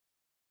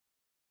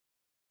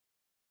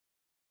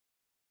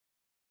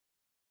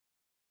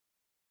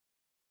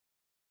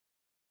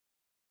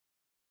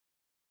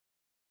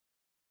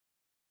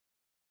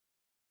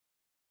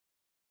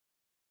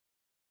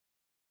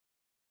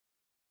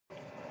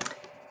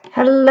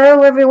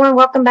Hello everyone,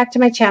 welcome back to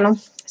my channel.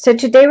 So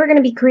today we're going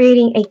to be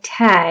creating a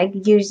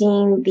tag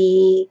using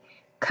the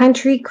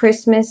Country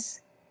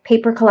Christmas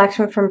paper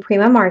collection from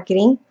Prima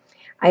Marketing.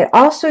 I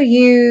also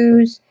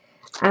I'm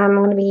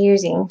going to be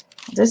using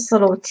this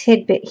little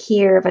tidbit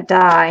here of a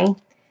die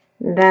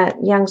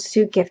that young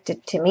Sue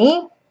gifted to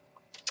me.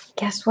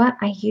 Guess what?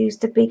 I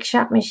used the Big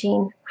Shot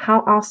machine.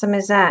 How awesome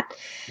is that?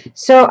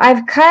 So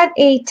I've cut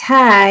a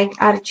tag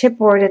out of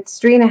chipboard. It's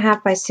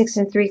 3.5 by 6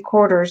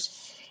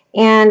 3/4.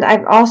 And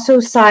I've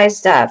also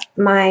sized up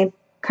my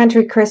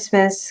Country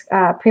Christmas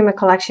Prima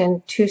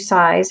Collection 2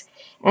 size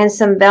and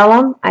some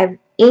vellum. I've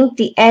inked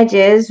the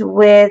edges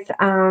with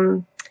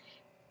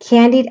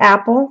candied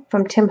apple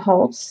from Tim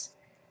Holtz.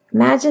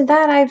 Imagine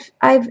that.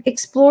 I've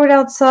explored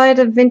outside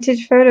of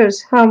vintage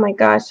photos. Oh my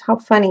gosh, how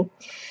funny.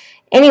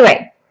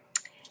 Anyway,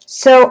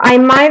 so I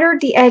mitered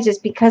the edges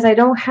because I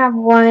don't have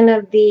one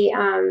of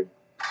the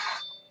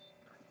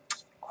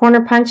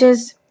corner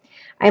punches.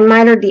 I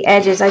mitered the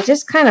edges. I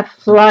just kind of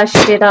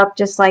flushed it up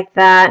just like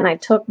that, and I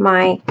took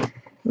my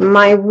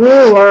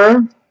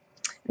ruler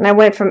and I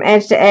went from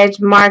edge to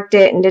edge, marked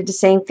it, and did the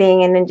same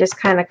thing, and then just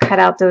kind of cut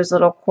out those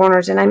little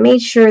corners, and I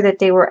made sure that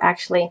they were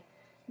actually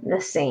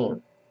the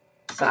same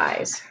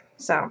size.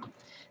 So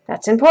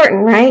that's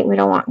important, right? We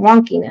don't want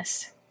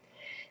wonkiness.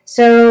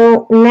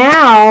 So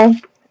now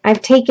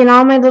I've taken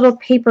all my little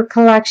paper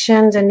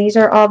collections, and these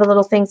are all the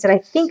little things that I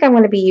think I'm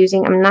going to be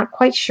using. I'm not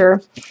quite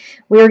sure.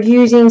 We're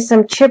using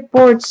some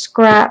chipboard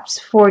scraps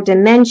for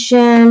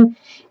dimension,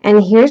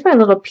 and here's my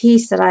little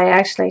piece that I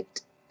actually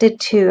did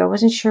two. I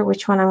wasn't sure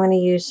which one I'm going to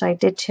use, so I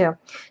did two.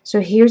 So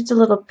here's the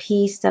little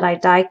piece that I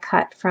die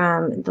cut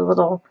from the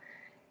little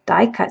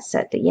die cut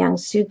set that young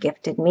Sue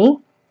gifted me.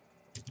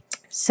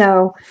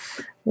 So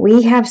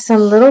we have some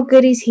little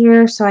goodies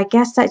here, so I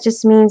guess that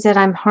just means that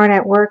I'm hard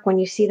at work when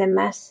you see the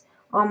mess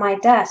on my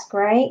desk,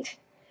 right?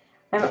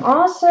 I'm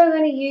also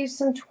going to use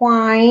some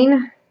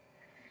twine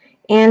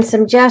and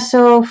some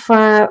gesso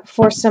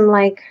for some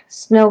like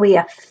snowy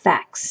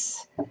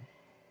effects.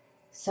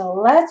 So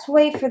let's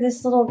wait for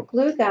this little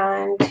glue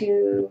gun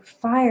to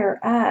fire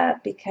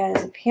up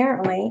because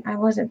apparently I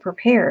wasn't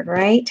prepared,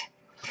 right?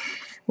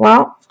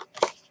 Well,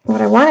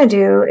 what I want to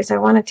do is I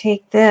want to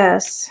take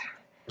this,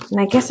 and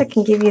I guess I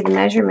can give you the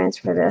measurements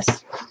for this.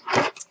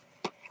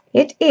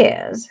 It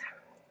is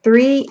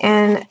 3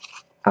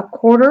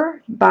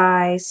 1/4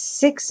 by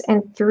 6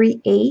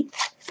 3/8.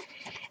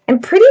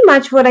 And pretty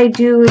much what I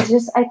do is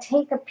just I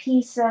take a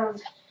piece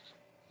of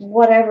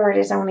whatever it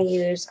is I want to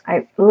use.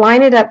 I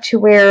line it up to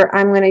where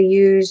I'm going to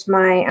use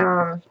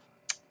my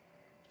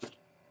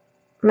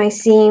my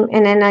seam,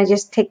 and then I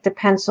just take the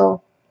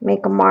pencil,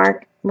 make a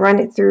mark, run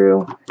it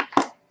through.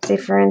 Say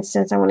for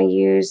instance I want to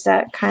use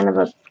that kind of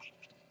a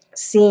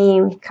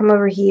seam, come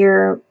over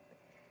here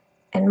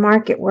and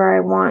mark it where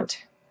I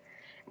want,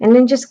 and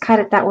then just cut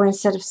it that way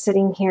instead of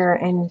sitting here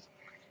and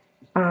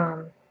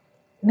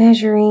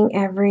measuring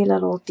every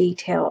little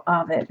detail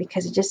of it,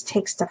 because it just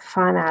takes the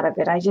fun out of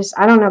it. I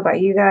don't know about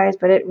you guys,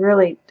 but it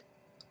really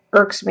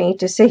irks me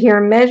to sit here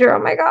and measure. Oh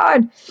my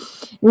God.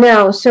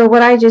 No, so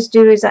what I just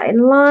do is I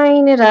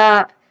line it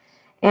up,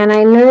 and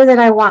I know that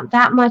I want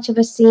that much of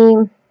a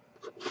seam,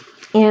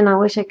 and I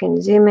wish I can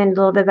zoom in a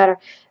little bit better.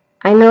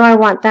 I know I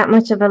want that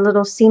much of a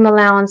little seam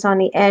allowance on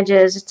the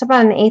edges. It's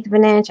about 1/8 of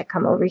an inch. I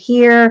come over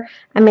here,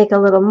 I make a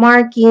little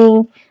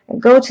marking, I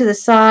go to the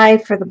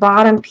side for the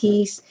bottom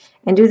piece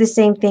and do the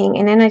same thing,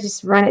 and then I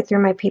just run it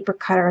through my paper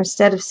cutter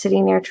instead of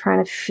sitting there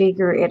trying to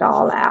figure it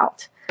all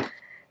out.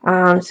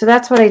 So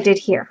that's what I did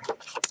here.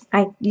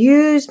 I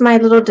used my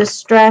little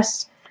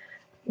distress,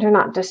 they're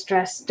not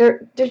distress, they're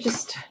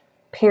just a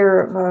pair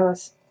of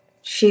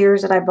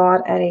shears that I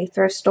bought at a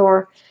thrift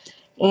store,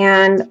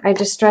 and I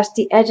distressed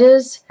the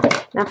edges.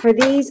 Now for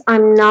these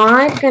I'm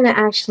not going to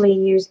actually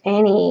use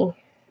any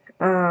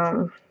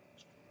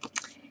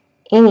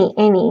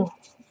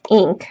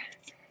ink,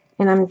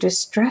 and I'm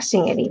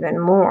distressing it even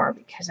more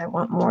because I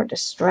want more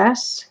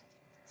distress.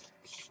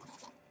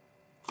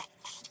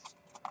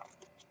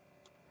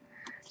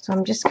 So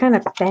I'm just kind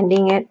of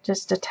bending it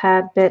just a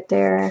tad bit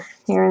there,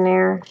 here and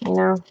there, you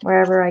know,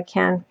 wherever I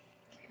can.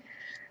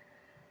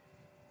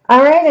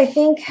 Alright, I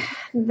think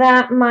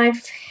that my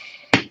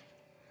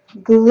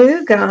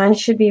glue gun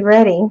should be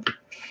ready.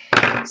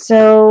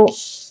 So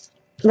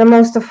the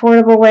most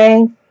affordable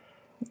way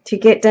to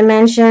get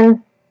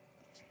dimension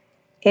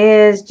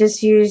is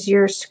just use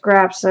your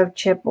scraps of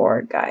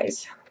chipboard,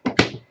 guys.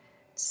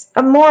 It's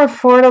more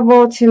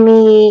affordable to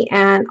me,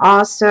 and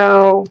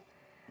also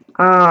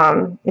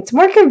it's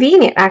more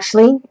convenient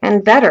actually,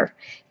 and better,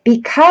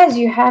 because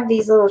you have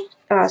these little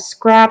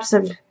scraps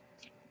of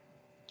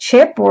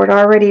chipboard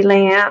already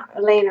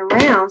laying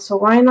around. So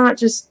why not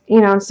just,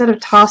 you know, instead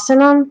of tossing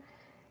them,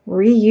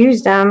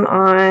 reuse them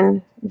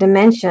on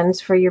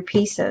dimensions for your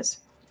pieces.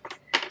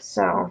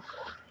 So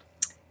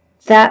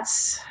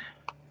that's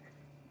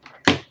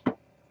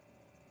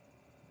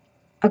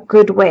a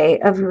good way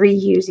of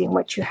reusing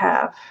what you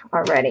have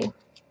already.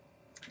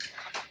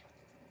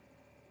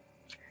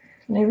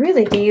 And I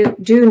really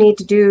do need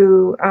to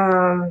do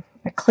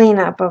a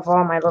cleanup of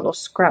all my little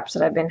scraps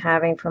that I've been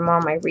having from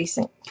all my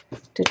recent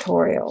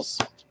tutorials.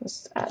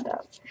 Let's add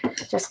up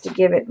just to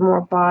give it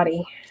more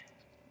body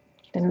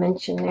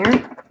dimension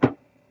there.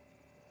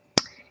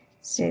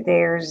 So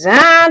there's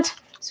that.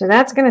 So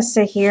that's going to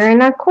sit here.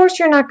 And of course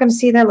you're not going to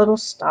see that little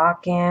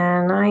stocking.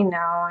 I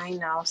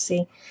know,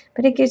 see.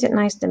 But it gives it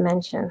nice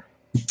dimension.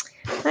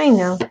 I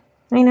know.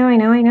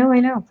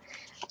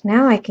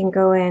 Now I can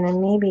go in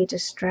and maybe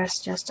distress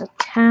just a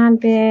tad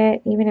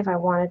bit. Even if I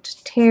wanted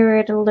to tear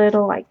it a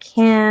little, I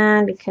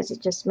can, because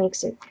it just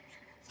makes it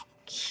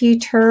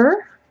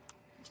cuter.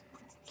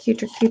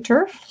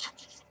 Cuter.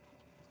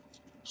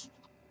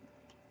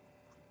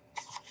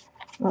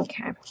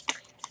 Okay.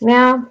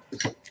 Now,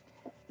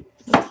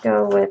 let's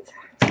go with,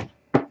 I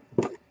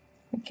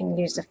can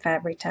use the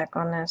Fabry tack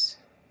on this.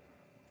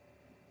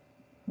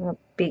 A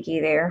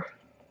biggie there.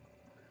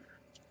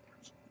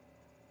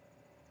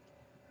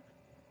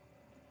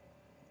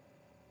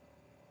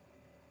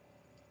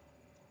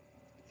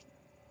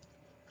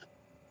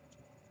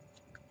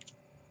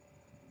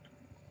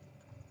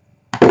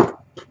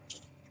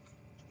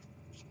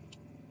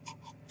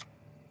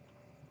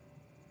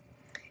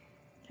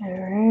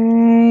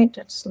 Alright,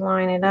 let's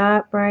line it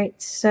up right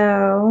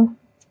so.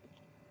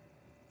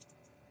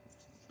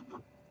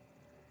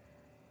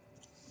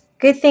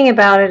 Good thing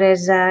about it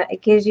is that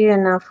it gives you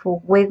enough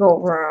wiggle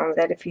room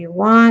that if you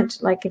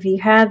want, like if you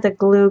had the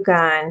glue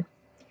gun,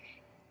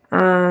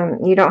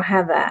 you don't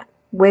have that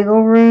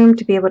wiggle room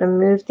to be able to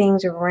move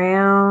things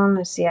around.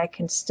 Let's see, I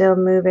can still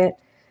move it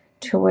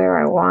to where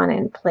I want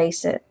and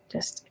place it.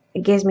 Just,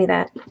 it gives me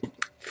that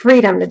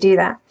freedom to do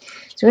that.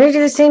 So we're going to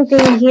do the same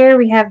thing here.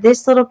 We have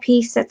this little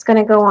piece that's going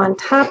to go on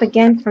top,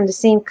 again from the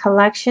same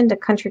collection, the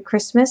Country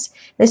Christmas.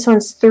 This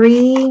one's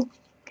 3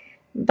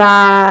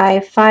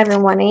 by 5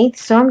 1/8.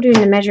 So I'm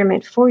doing the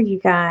measurement for you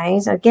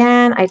guys.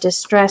 Again, I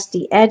distressed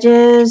the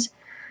edges.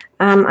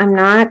 I'm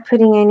not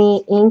putting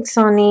any inks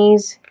on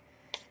these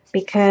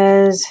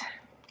because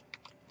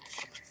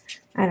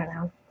I don't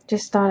know.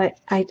 Just thought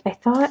I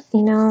thought,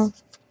 you know,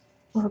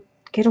 we'll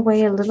get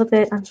away a little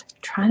bit. I'm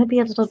trying to be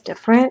a little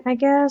different, I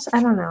guess.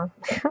 I don't know.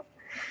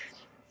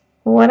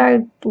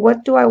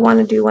 What do I want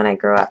to do when I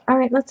grow up? All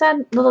right, let's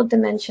add a little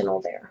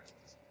dimensional there.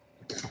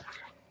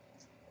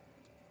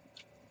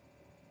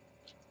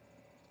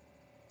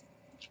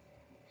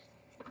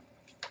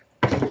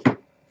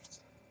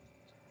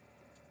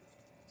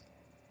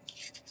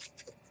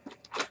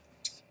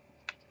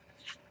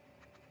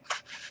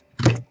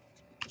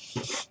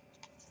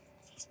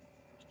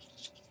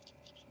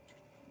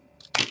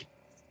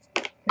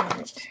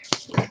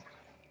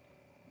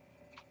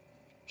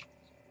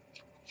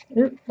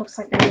 Oop, looks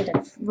like I need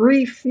to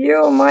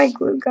refuel my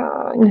glue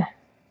gun.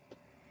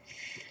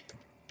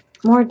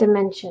 More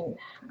dimension.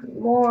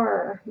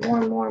 More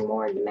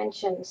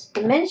dimensions.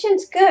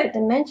 Dimension's good.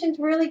 Dimension's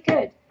really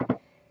good.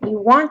 You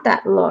want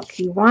that look.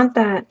 You want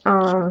that,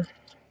 the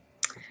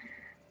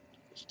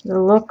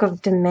look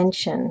of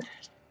dimension.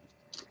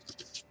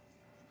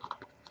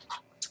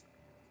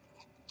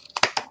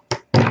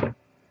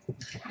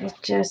 It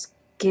just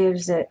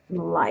gives it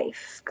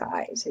life,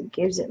 guys. It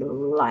gives it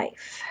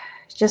life.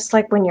 Just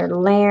like when you're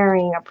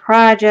layering a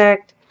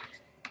project,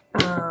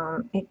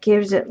 it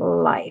gives it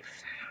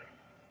life.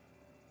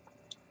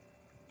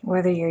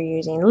 Whether you're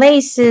using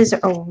laces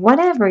or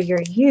whatever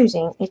you're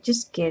using, it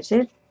just gives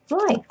it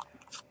life.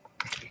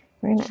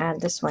 We're going to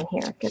add this one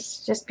here,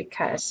 just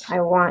because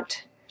I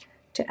want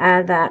to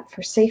add that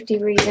for safety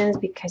reasons,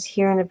 because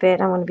here in a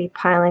bit I'm going to be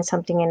piling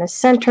something in the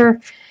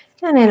center,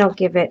 and it'll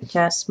give it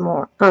just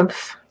more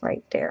oomph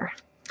right there.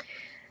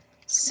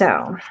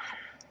 So,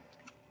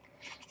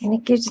 and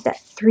it gives it that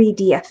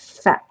 3D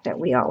effect that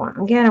we all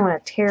want. Again, I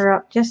want to tear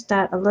up just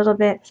that a little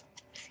bit.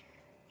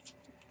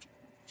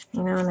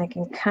 You know, and I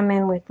can come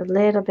in with a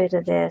little bit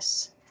of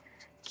this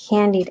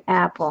candied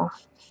apple.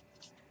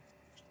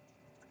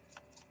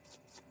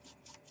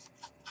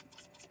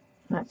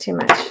 Not too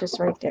much, just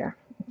right there.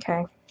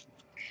 Okay.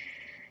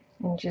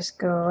 And just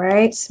go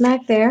right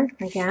smack there.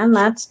 Again,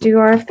 let's do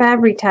our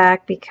Fabry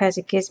tack because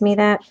it gives me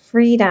that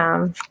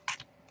freedom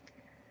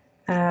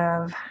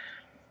of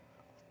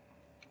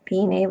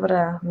being able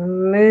to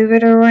move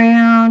it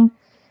around,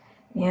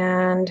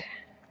 and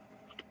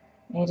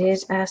it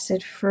is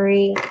acid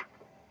free.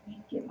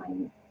 Get my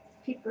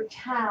paper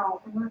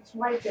towel and let's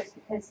wipe this,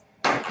 because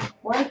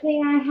one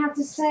thing I have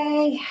to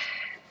say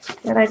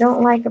that I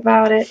don't like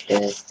about it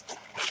is,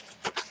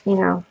 you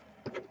know,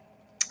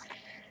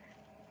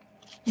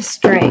 the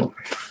string.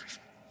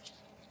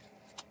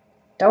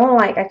 Don't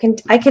like.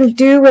 I can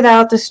do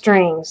without the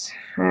strings.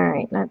 All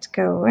right, let's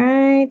go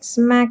right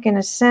smack in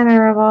the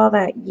center of all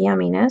that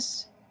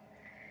yumminess.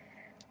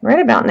 Right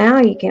about now,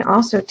 you can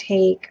also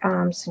take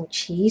some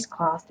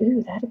cheesecloth.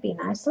 Ooh, that'd be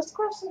nice. Let's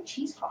grab some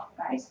cheesecloth,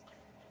 guys.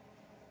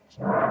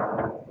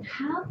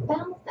 How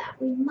about that?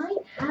 We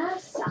might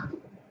have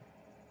some.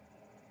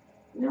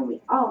 You know,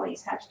 we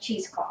always have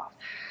cheesecloth.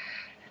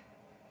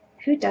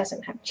 Who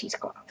doesn't have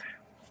cheesecloth?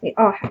 We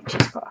all have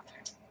cheesecloth.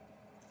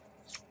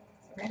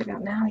 Right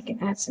about now, we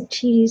can add some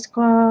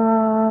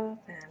cheesecloth.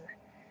 And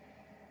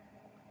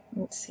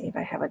Let's see if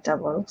I have a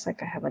double. It looks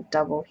like I have a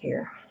double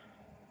here.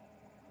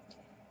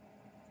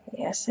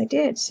 Yes, I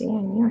did. See, I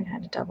knew I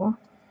had a double.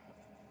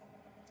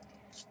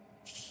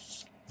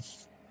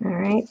 All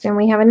right, then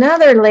we have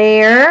another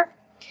layer.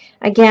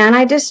 Again,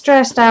 I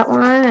distressed that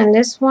one, and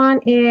this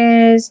one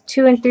is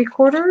 2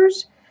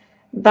 3/4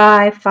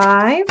 by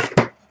 5.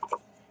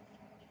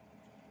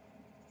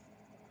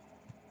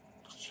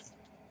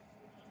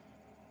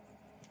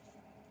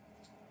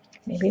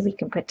 Maybe we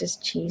can put this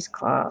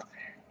cheesecloth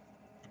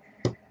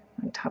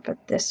on top of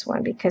this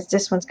one because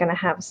this one's going to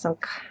have some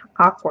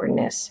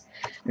awkwardness.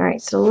 All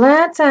right, so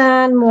let's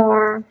add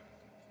more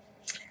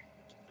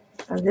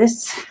of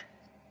this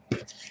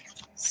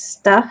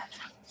stuff.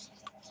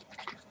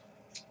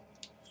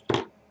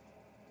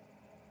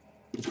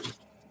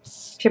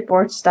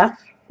 Chipboard stuff.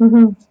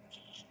 All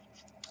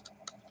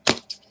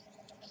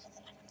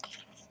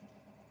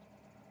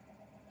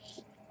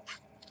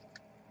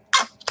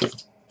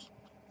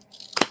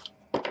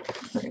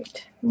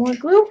right, more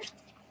glue.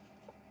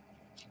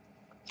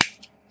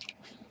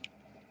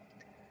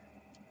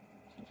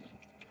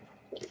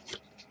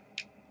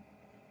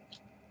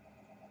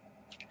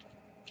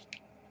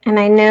 And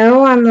I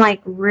know I'm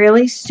like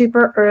really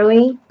super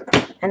early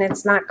and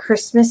it's not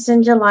Christmas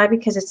in July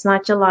because it's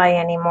not July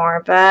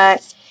anymore,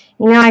 but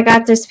you know, I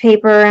got this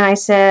paper and I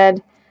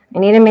said I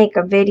need to make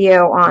a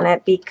video on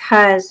it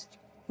because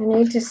I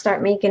need to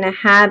start making a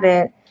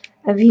habit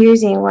of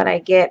using what I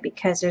get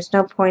because there's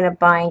no point of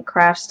buying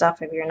craft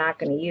stuff if you're not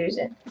going to use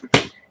it.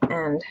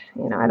 And,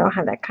 you know, I don't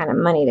have that kind of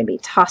money to be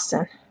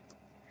tossing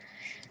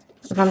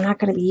if I'm not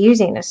going to be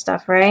using this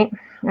stuff, right?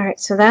 All right,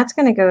 so that's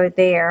going to go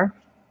there.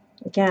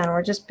 Again,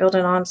 we're just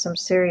building on some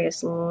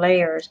serious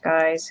layers,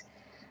 guys.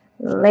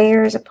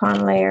 Layers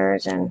upon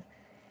layers, and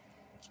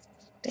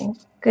thank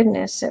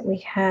goodness that we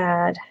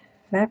had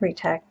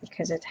Fabri-Tac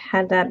because it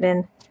had that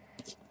been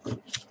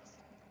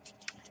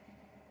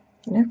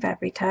no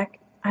Fabri-Tac,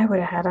 I would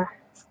have had a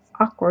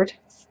awkward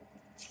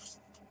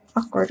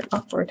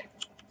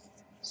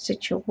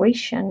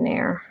situation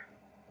there.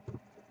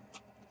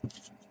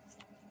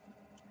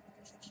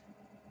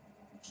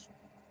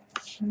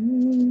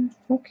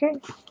 Okay.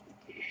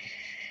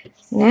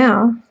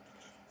 Now,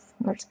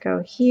 let's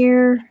go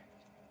here.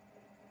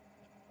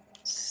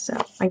 So,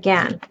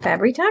 again,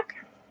 Fabri-Tac,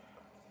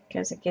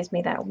 because it gives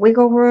me that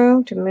wiggle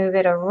room to move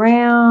it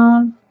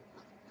around.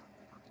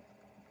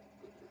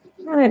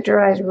 And it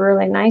dries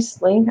really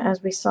nicely,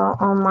 as we saw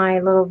on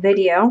my little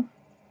video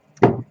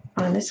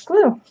on this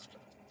glue.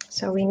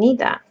 So we need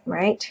that,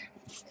 right?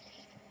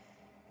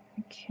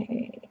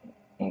 Okay.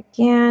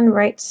 Again,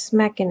 right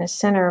smack in the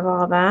center of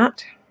all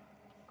that.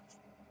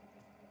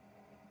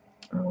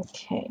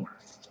 Okay.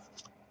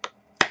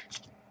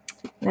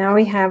 Now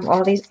we have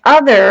all these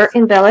other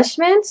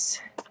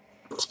embellishments,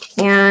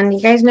 and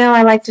you guys know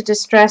I like to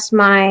distress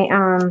my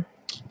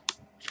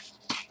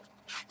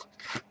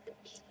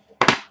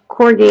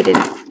corrugated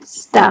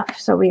stuff.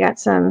 So we got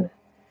some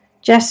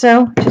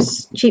gesso,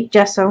 just cheap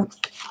gesso,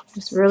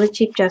 just really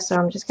cheap gesso.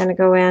 I'm just going to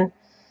go in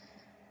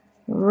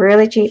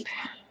really cheap.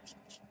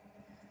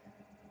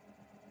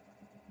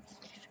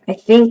 I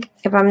think,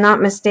 if I'm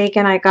not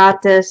mistaken, I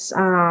got this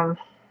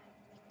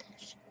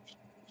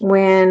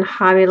when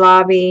Hobby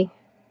Lobby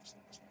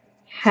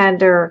had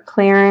their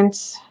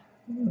clearance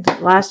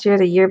last year,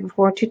 the year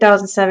before,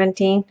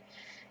 2017.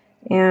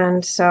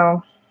 And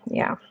so,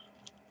 yeah.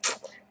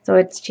 So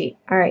it's cheap.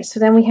 All right, so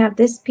then we have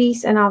this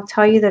piece, and I'll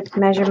tell you the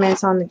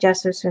measurements on the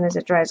gesso as soon as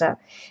it dries up.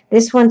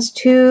 This one's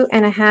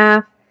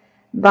 2.5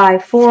 by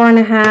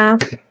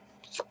 4.5.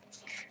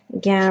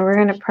 Again, we're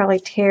going to probably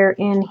tear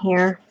in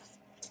here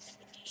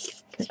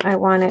because I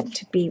want it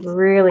to be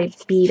really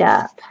beat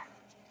up.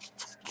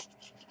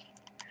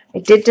 I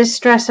did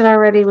distress it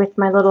already with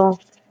my little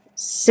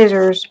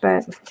scissors,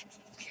 but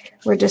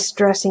we're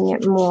distressing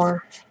it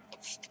more.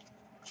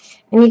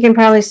 And you can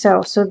probably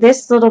sew. So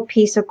this little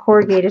piece of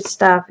corrugated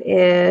stuff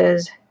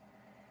is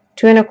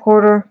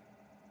 2.25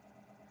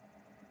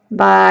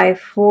 by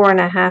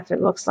 4.5,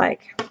 it looks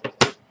like.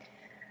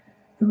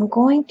 I'm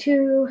going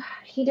to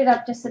heat it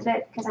up just a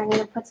bit because I need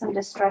to put some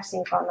distress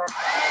ink on that.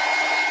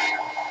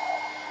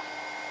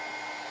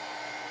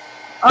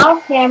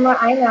 Off camera,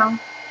 I know.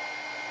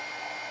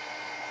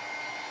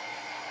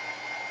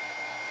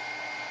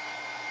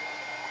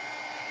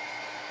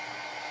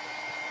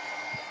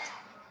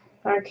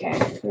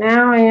 Okay,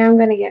 now I am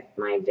going to get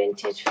my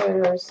vintage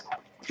photos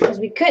because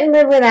we couldn't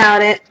live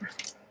without it.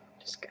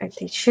 I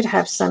should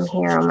have some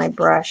here on my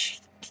brush.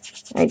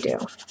 I do.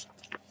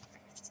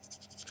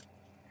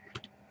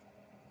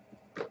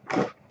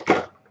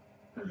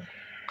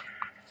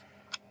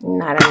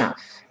 Not enough.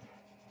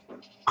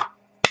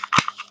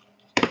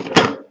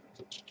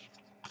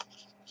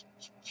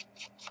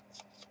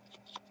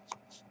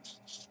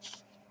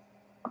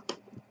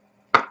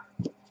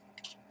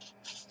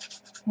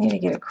 I need to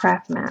get a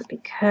craft mat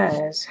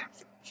because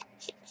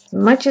as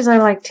much as I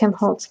like Tim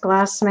Holtz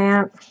glass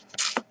mat,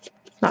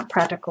 it's not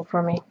practical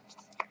for me.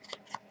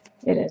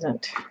 It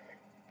isn't.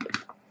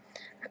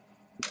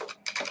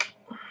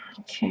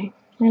 Okay,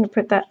 I'm going to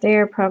put that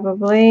there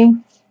probably.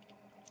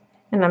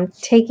 and I'm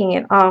taking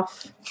it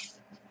off.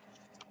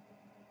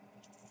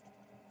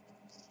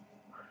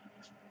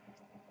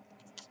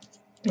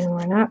 And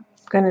we're not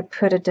going to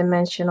put a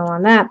dimensional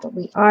on that, but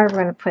we are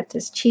going to put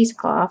this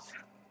cheesecloth.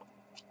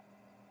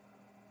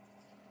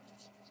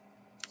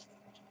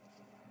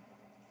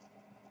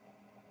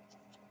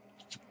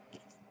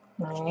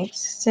 Alright,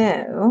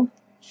 so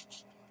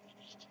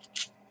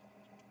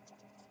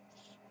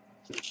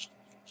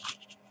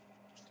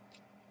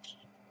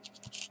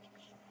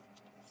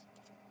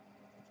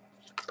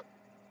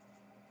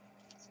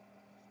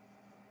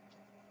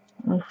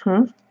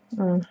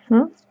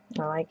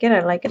I like it, I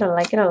like it, I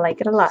like it, I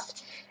like it a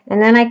lot.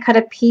 And then I cut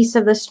a piece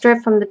of the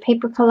strip from the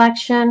paper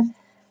collection.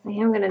 I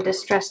am going to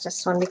distress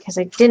this one because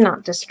I did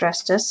not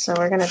distress this, so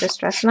we're going to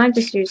distress. And I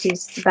just use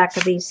the back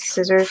of these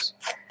scissors.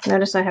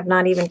 Notice I have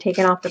not even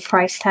taken off the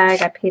price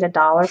tag. I paid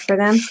 $1 for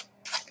them.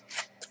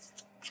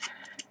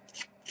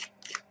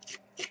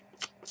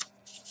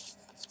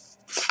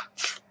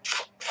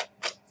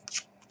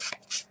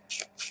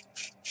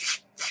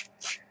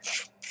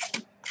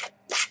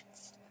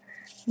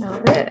 Now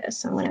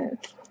this, I'm going to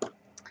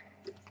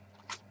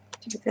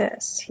do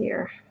this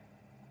here.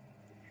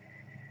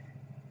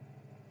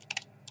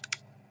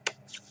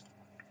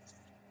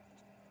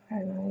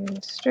 Not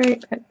even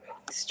straight, but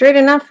straight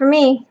enough for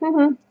me. I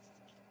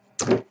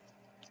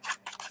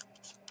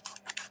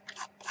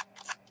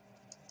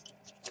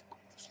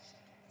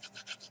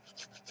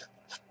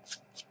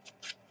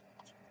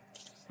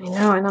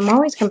know, and I'm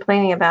always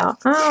complaining about,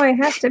 oh, it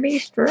has to be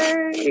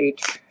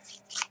straight.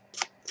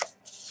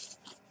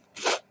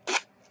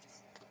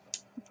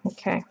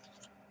 Okay.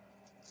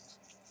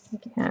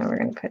 Yeah, we're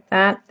going to put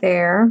that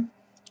there.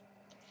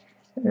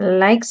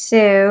 Like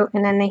so.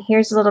 And then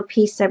here's a little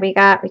piece that we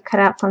cut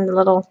out from the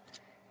little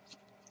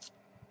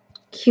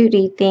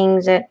cutie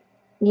things that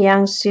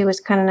young Sue was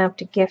kind enough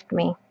to gift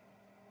me.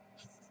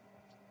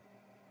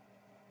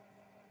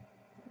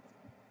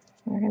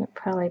 We're going to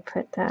probably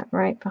put that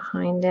right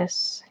behind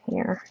this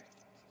here.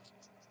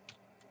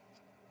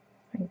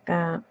 Like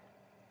that.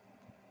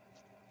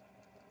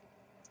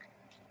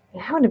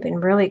 That would have been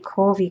really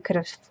cool if you could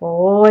have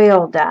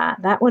foiled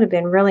that. That would have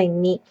been really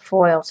neat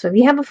foil. So if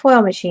you have a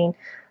foil machine,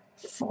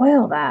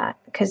 foil that.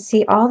 Because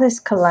see, all this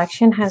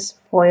collection has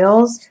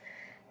foils.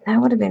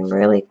 That would have been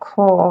really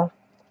cool.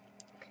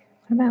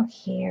 What about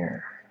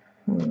here?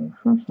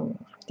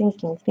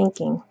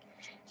 Thinking.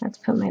 Let's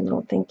put my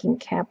little thinking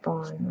cap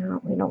on. No,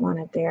 we don't want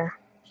it there.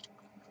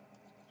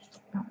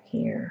 About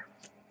here.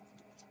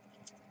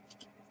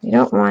 We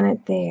don't want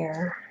it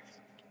there.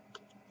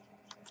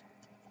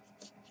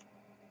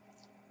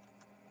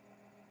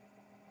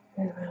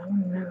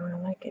 No, I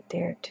like it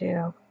there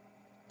too.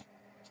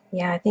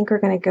 Yeah, I think we're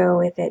going to go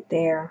with it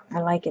there.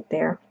 I like it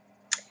there.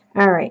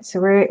 Alright,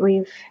 so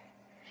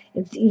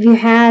if you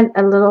had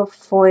a little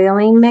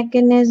foiling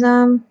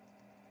mechanism,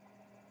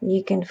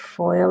 you can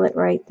foil it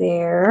right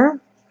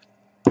there.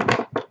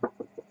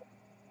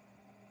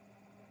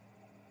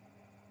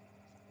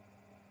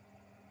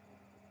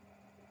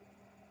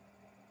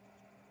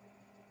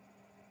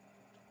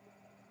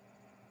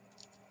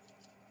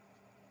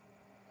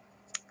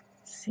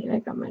 See, I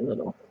got my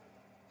little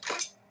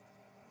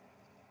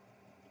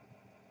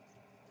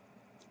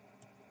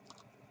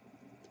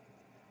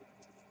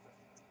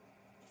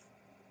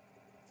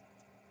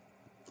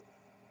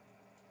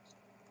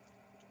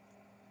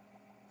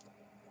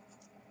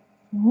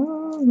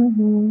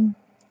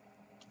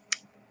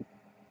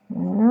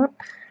Yep.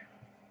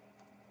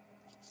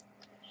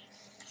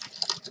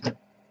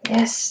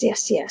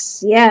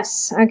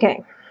 Yes.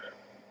 Okay.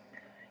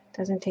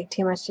 Doesn't take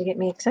too much to get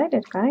me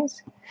excited,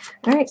 guys.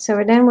 Alright,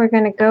 so then we're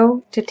going to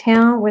go to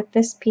town with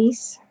this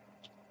piece.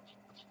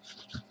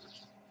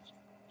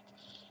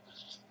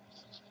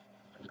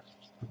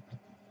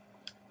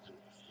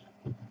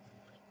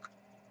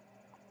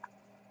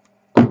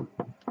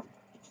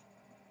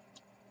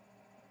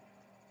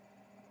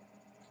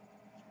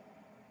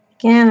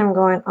 Again, I'm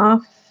going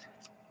off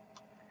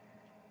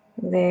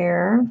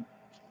there.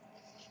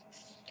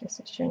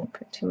 Guess I shouldn't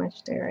put too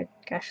much there.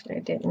 Actually, I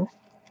didn't.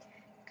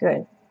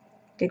 Good.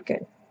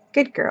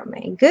 Good girl,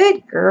 May.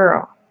 Good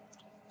girl.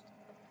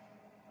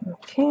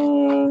 Okay,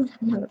 a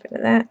little bit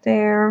of that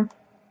there.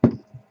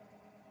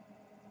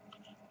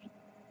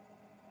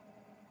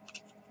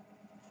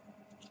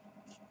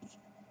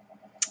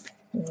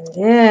 And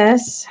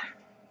this.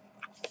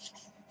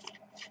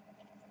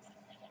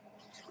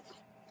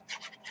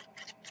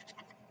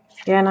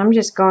 Again, I'm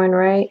just going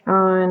right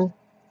on,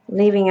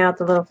 leaving out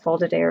the little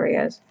folded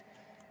areas.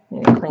 I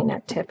need to clean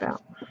that tip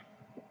out.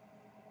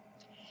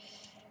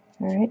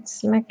 Alright,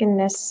 smacking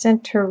this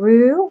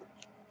center-roo.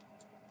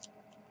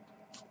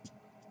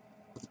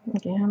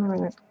 Again, I'm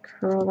going to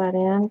curl that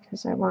in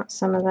because I want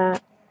some of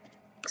that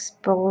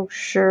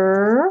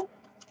exposure.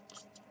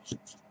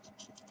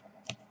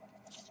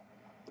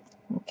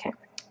 Okay,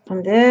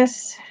 on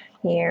this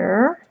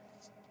here,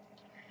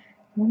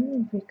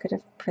 we could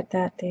have put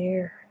that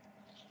there.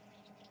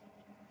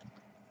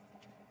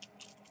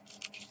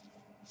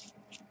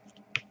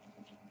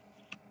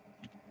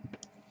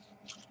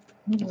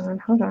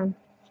 Hold on.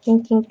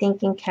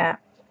 Thinking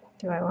cap.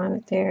 Do I want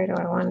it there? Do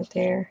I want it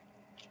there?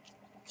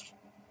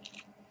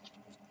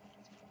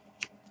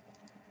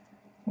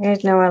 You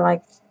guys know I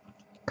like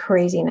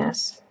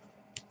craziness.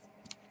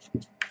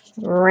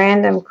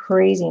 Random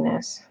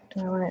craziness.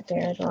 Do I want it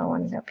there? Do I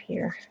want it up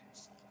here?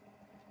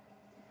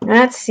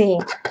 Let's see.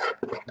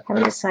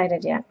 Haven't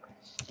decided yet.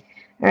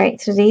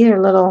 Alright, so these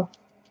are little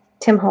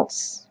Tim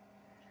Holtz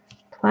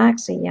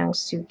plaques a young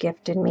Sue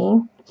gifted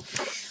me.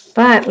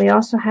 But we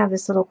also have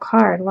this little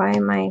card. Why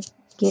am I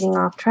getting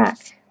off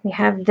track? We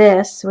have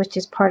this, which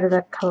is part of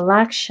the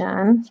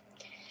collection.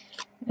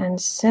 And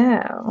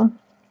so,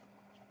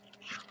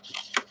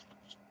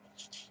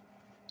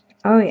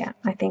 oh yeah,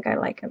 I think I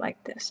like it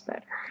like this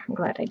better. I'm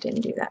glad I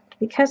didn't do that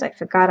because I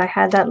forgot I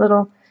had that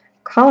little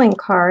calling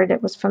card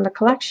that was from the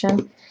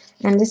collection.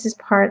 And this is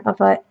part of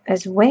it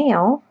as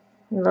well,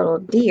 a little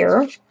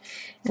deer.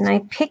 And I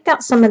picked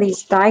out some of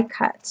these die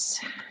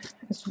cuts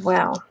as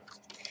well,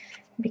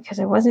 because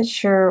I wasn't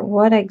sure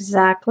what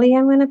exactly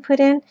I'm going to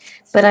put in,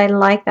 but I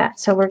like that.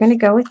 So we're going to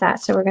go with that.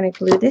 So we're going to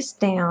glue this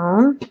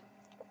down.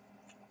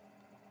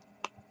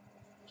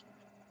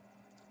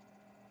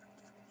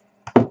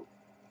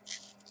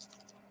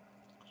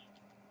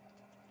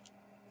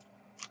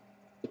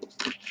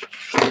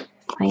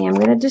 I am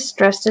going to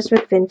distress this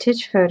with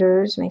Vintage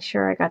Photos. Make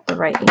sure I got the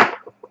right ink.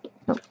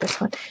 Oh,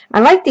 this one. I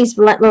like these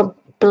little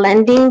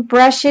blending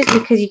brushes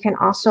because you can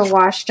also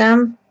wash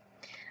them.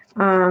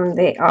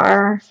 They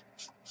are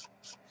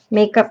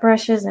makeup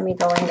brushes. Let me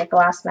go into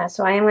glass mat.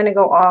 So I am going to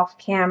go off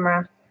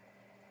camera.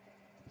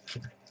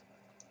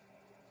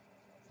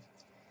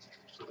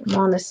 I'm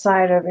on the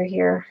side over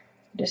here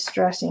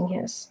distressing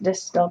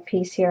this little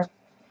piece here.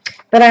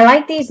 But I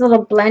like these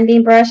little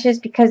blending brushes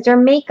because they're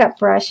makeup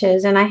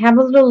brushes, and I have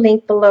a little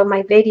link below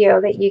my video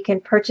that you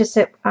can purchase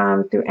it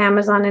through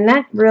Amazon, and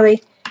that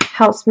really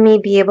helps me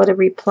be able to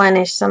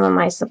replenish some of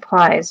my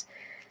supplies.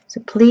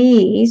 So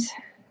please,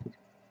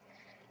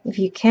 if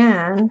you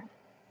can,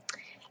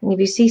 and if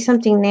you see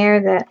something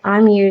there that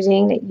I'm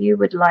using that you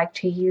would like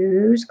to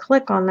use,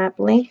 click on that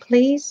link,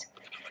 please,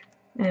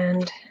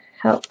 and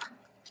help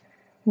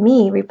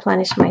me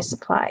replenish my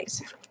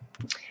supplies.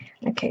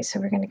 Okay, so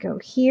we're going to go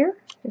here,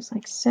 just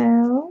like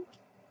so.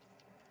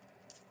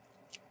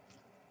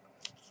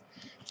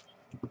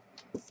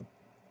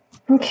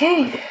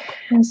 Okay,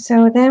 and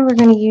so then we're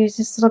going to use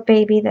this little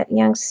baby that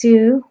young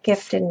Sue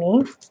gifted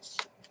me.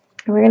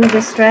 And we're going to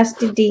distress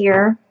the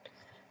deer.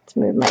 Let's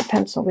move my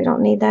pencil. We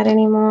don't need that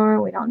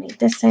anymore. We don't need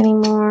this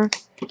anymore.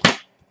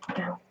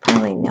 No,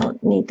 probably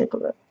don't need the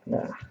glue.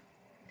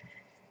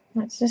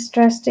 Let's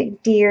distress the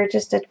deer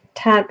just a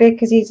tad bit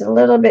because he's a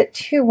little bit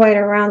too white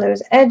around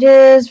those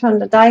edges from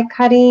the die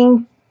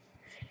cutting.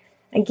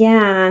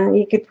 Again,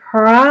 you could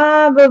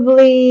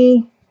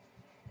probably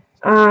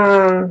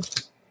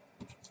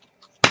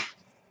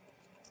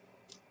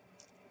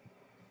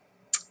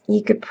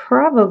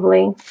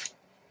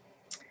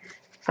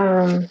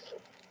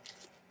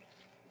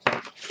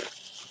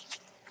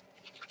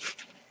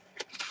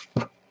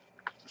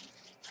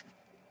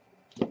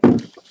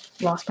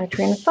lost my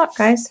train of thought,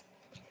 guys.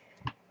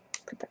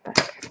 Put that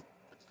back.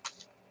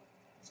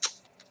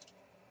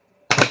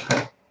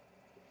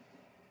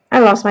 I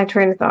lost my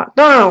train of thought.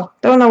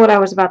 Don't know what I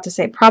was about to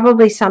say.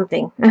 Probably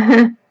something.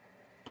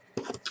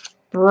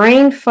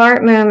 Brain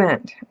fart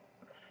moment.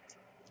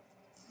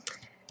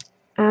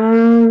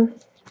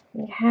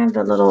 We have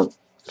the little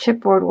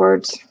chipboard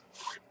words.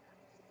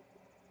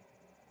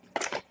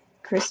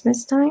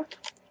 Christmas time.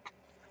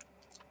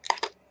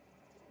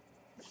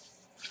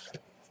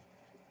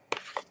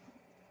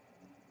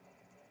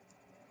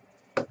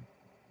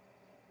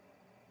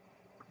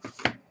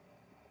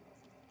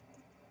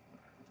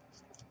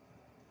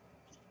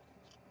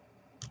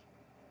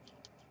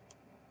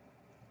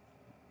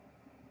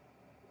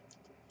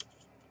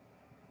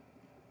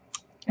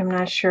 I'm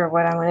not sure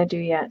what I'm going to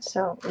do yet,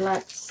 so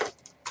let's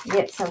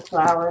get some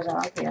flowers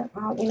out here.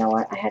 Oh, you know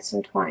what? I had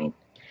some twine.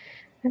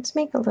 Let's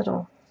make a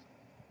little,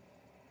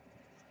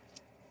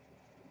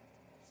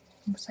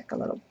 looks like a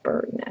little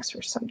bird nest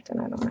or something.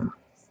 I don't know.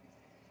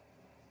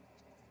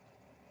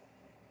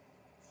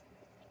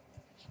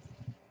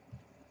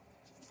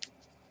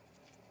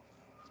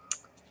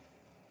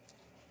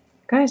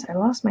 Guys, I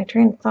lost my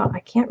train of thought. I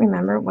can't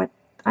remember what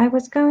I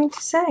was going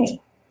to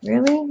say.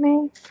 Really,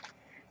 May?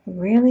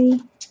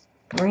 Really?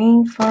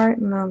 Brain fart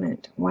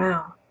moment.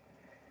 Wow.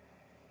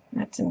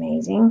 That's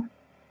amazing.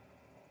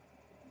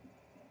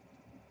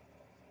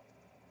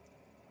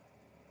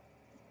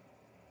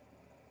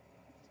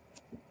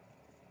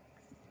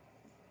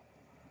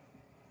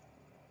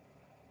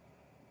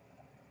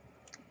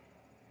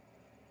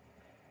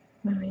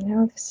 Well, I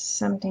know this is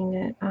something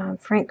that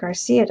Frank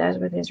Garcia does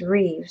with his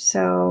reef,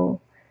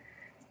 so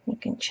you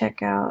can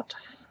check out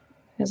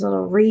his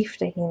little reef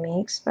that he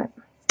makes, but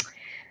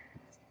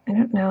I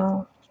don't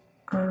know.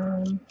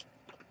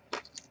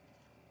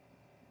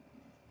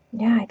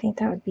 Yeah, I think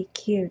that would be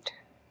cute.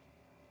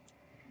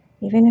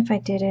 Even if I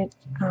did it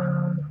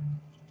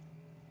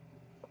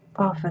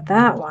off of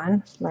that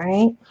one,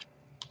 right?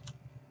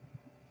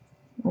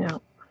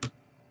 No,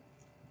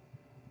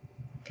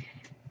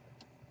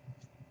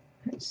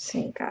 Let's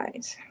see,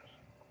 guys.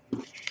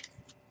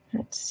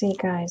 Let's see,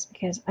 guys,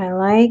 because I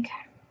like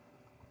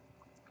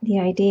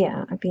the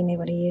idea of being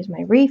able to use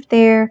my wreath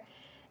there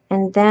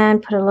and then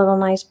put a little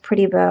nice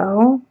pretty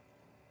bow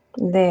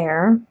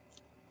there.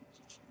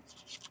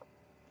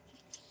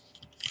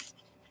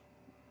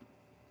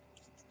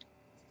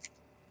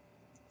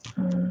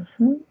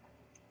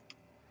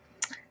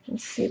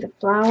 Let's see the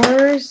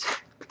flowers.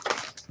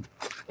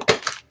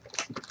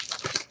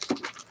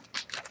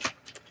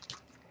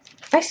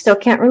 I still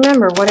can't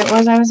remember what it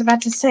was I was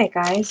about to say,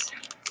 guys.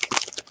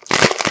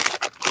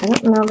 I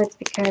don't know if it's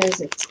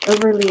because it's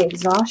overly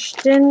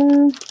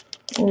exhaustion.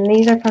 And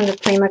these are from the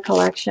Prima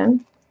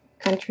collection,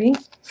 Country.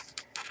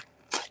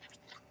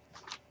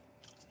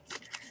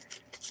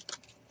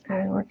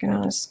 I've been working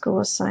on a school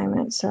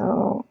assignment,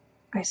 so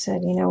I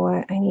said, you know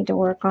what, I need to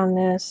work on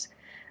this.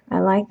 I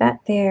like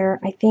that there.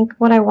 I think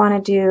what I want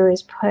to do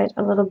is put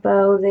a little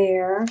bow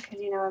there, because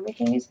you know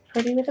everything is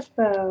pretty with a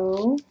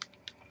bow.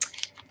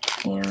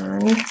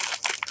 And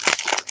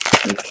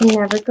you can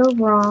never go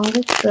wrong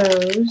with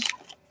bows.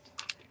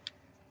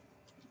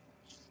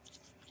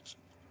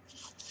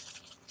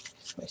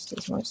 Just wish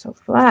these weren't so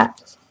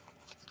flat.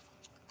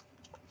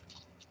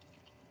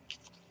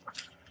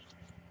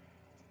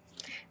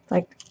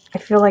 Like, I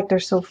feel like they're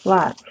so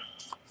flat.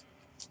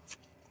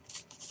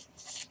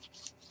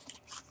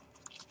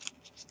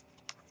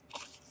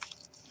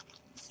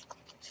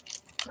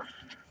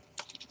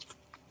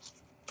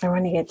 I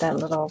want to get that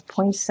little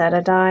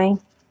poinsettia die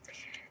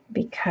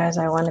because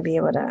I want to be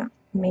able to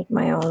make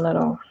my own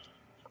little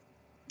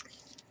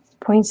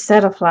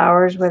poinsettia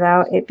flowers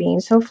without it being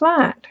so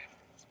flat.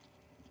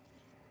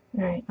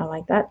 Alright, I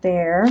like that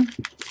there.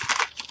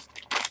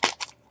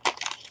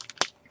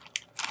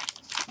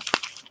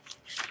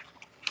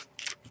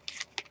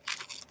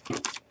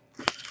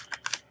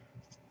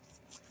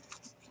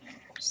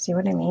 See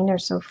what I mean? They're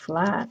so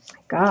flat. My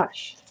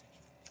gosh.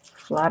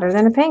 Flatter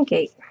than a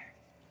pancake.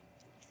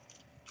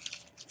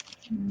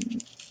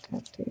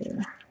 That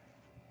there.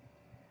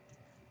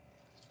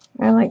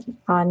 I like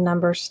odd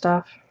number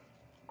stuff.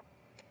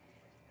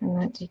 And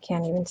that you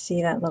can't even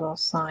see that little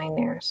sign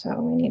there. So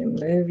we need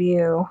to move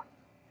you.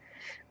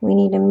 We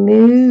need to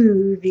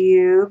move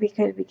you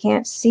because we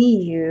can't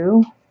see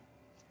you.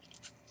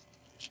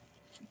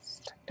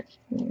 Stuck that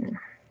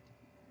here.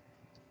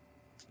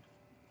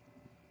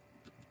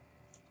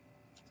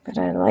 But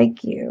I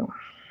like you.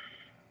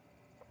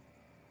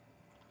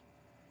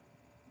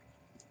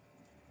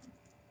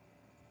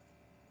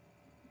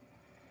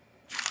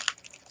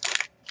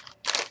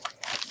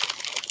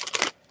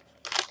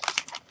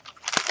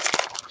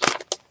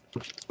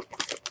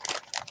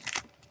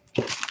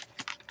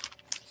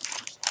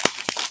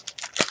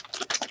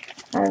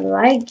 I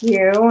like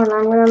you, and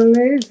I'm going to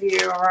move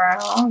you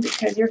around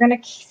because you're going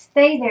to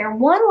stay there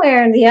one way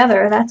or the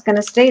other. That's going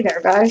to stay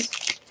there, guys.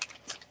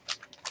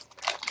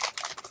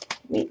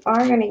 We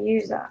are going to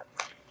use that.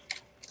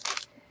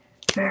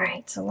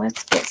 Alright, so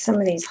let's get some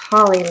of these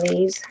holly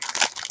leaves.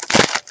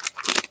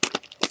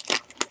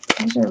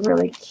 These are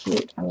really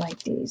cute. I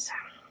like these.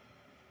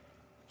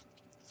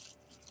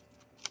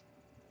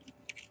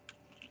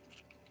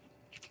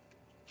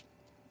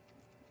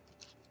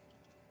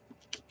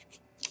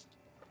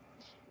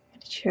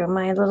 Show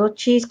my little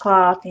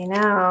cheesecloth, you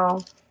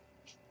know.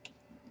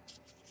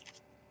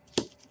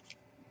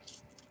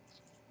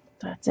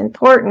 That's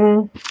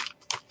important.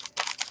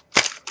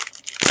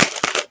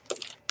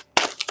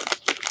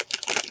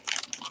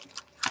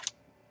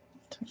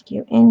 Tuck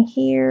you in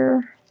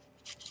here.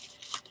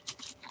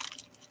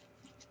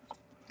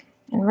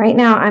 And right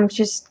now I'm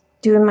just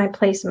doing my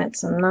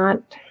placements. I'm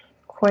not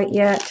quite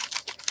yet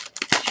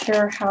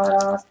sure how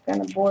it all is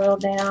going to boil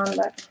down,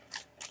 but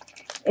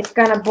it's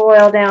going to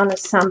boil down to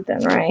something,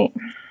 right?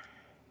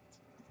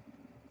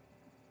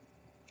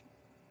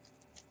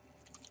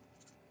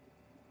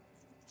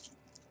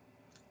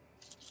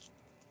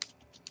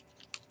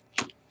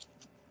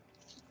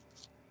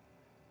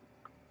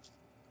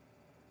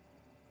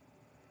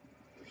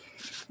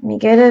 Let me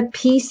get a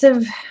piece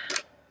of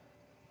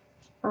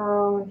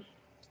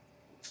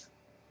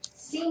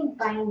seam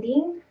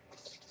binding.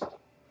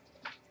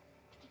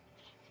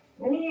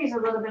 I'm going to use a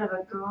little bit of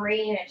a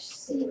greenish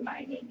seam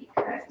binding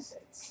because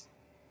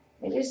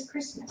it is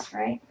Christmas,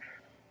 right?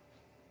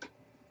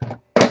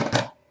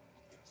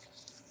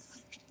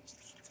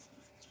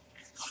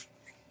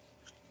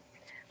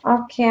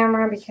 Off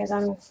camera because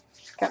I'm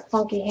got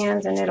funky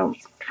hands and they don't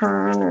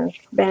turn or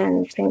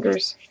bend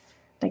fingers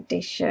like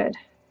they should.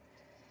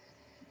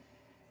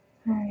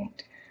 All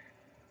right.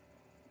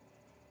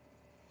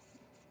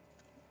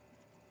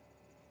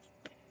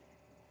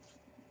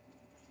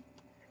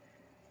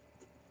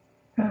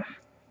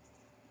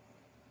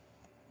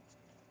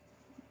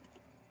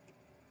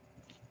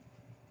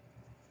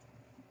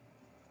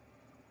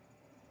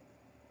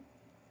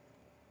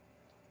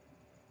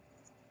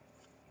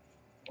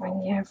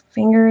 When you have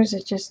fingers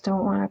that just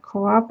don't want to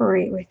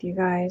cooperate with you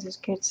guys, it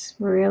gets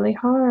really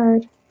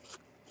hard.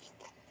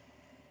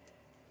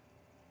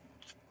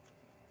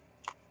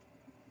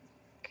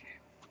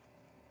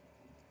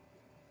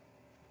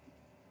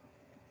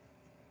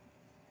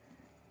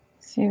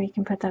 See, we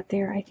can put that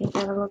there. I think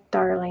that'll look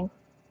darling.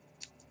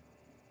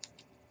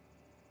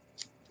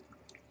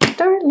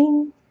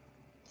 Darling.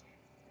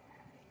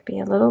 Be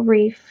a little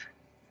reef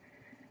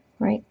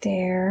right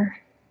there.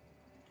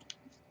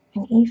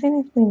 And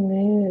even if we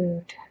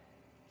moved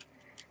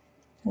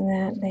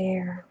that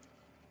there,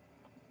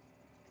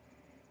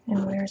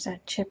 and where's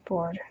that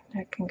chipboard?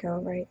 That can go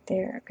right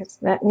there because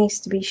that needs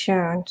to be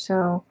shown.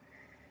 So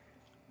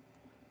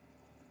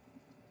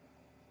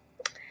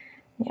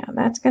yeah,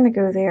 that's going to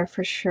go there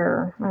for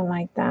sure. I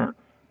like that.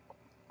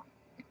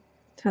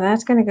 So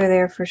that's going to go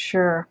there for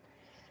sure.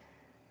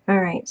 All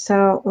right,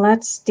 so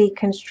let's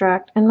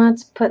deconstruct and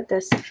let's put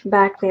this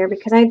back there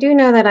because I do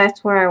know that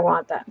that's where I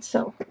want that.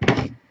 So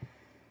and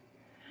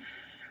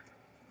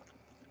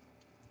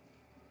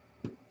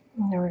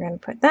then we're going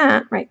to put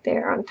that right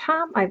there on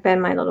top. I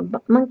bend my little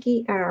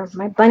monkey, or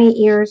my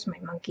bunny ears, my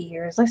monkey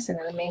ears. Listen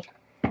to me.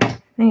 I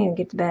need to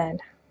get to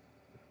bed.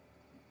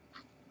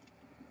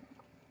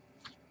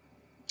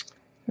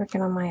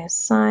 Working on my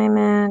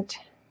assignment.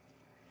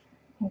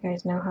 You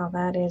guys know how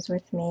that is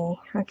with me.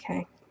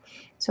 Okay.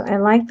 So I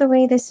like the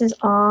way this is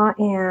all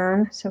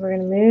in. So we're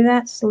going to move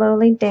that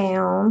slowly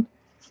down.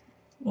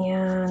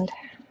 And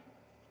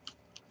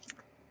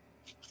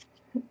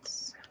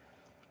let's,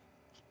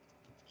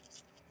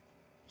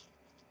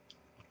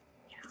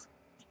 yeah,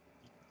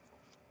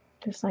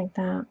 just like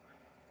that.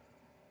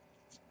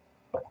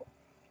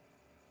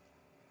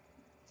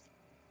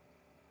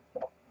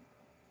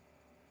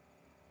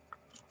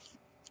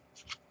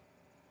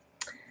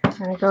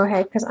 I'm going to go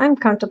ahead because I'm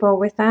comfortable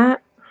with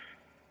that.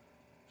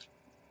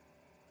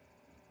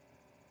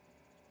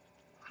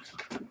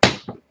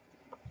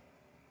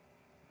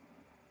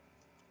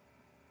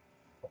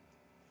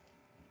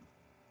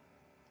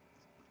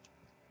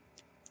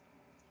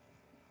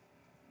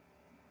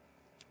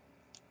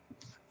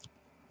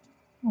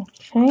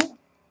 Okay.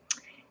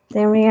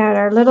 Then we had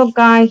our little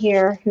guy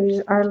here who's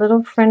our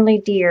little friendly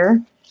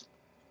deer.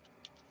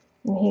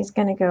 And he's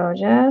going to go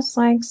just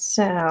like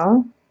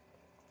so.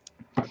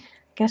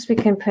 Guess we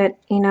can put,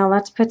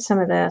 let's put some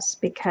of this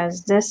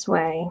because this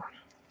way.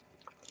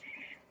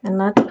 And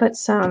let's put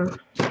some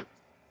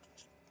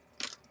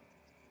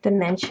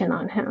dimension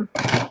on him.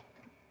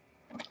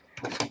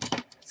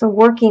 It's a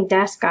working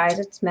desk, guys.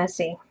 It's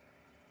messy.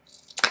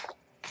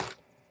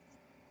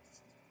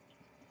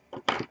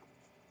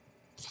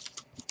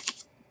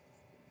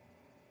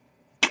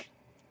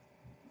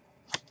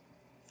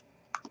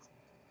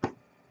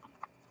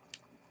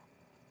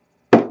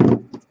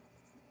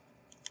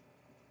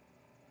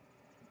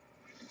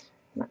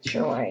 Not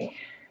sure why.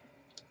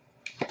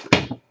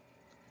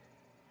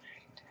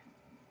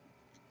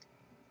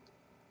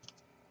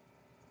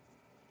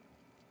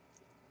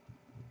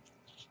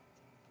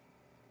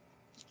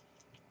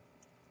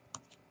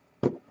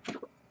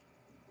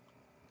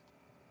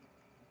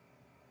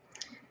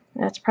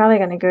 That's probably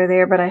going to go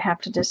there, but I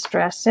have to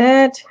distress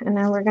it. And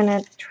then we're going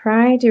to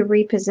try to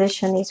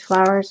reposition these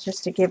flowers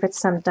just to give it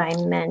some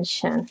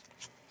dimension.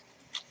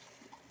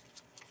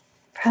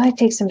 Probably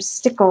take some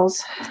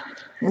stickles,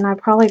 and I'll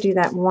probably do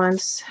that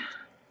once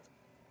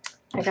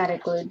I got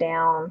it glued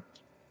down,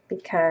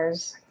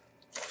 because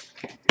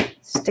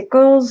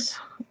stickles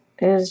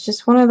is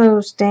just one of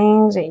those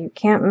things that you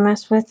can't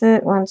mess with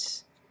it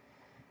once,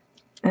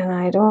 and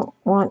I don't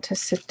want to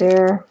sit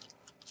there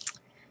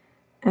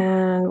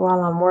and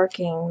while I'm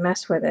working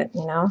mess with it,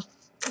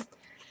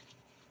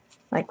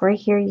 Like right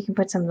here you can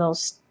put some little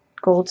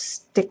gold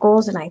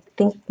stickles, and I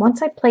think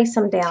once I place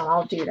them down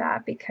I'll do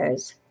that,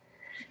 because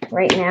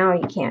right now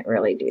you can't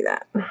really do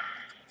that.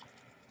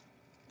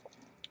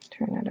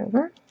 Turn that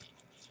over.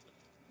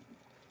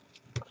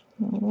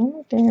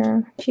 Right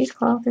there.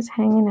 Cheesecloth is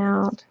hanging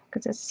out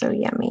because it's so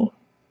yummy.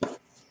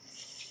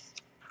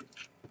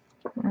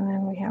 And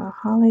then we have a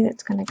holly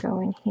that's going to go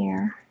in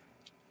here.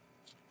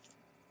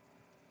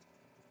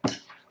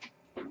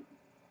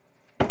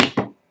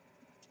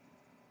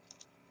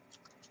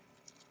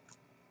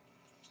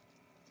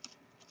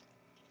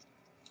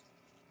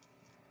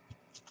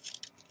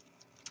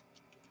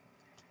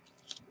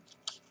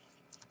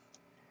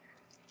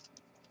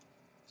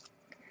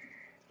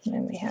 And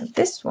then we have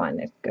this one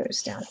that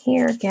goes down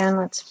here. Again,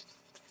 let's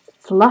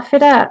fluff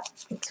it up.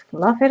 Let's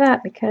fluff it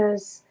up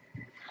because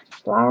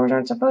flowers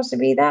aren't supposed to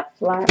be that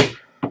flat.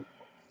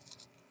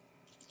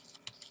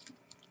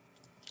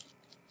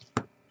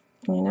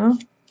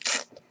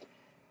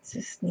 This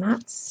is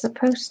not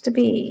supposed to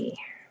be.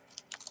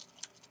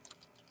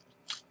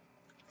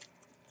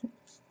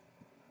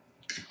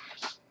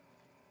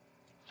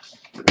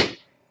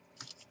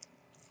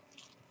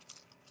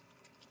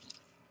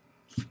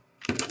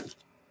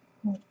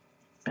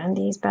 Bend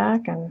these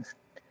back and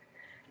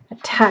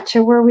attach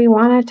it where we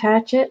want to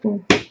attach it,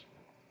 and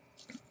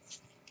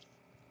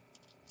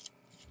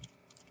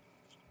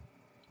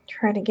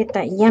try to get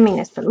that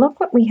yumminess. But look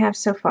what we have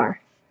so far.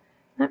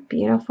 Not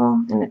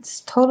beautiful, and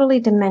it's totally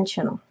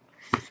dimensional.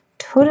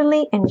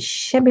 Totally and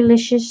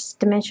shabbylicious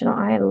dimensional.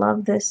 I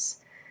love this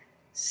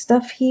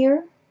stuff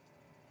here.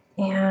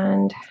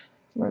 And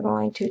we're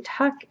going to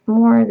tuck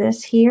more of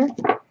this here.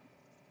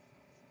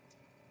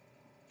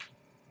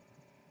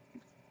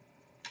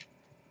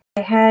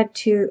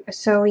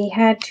 we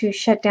had to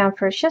shut down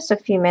for just a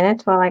few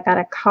minutes while I got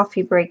a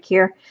coffee break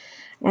here,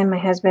 and my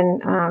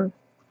husband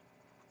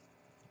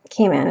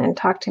came in and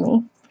talked to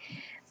me.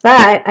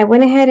 But I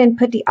went ahead and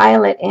put the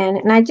eyelet in,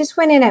 and I just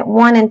went in at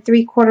 1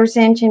 3/4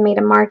 inch and made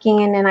a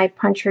marking, and then I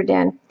punctured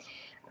in.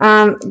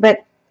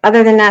 But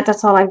other than that,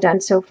 that's all I've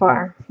done so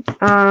far.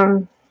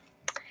 I'm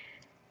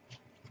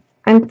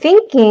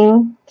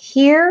thinking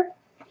here,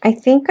 I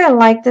think I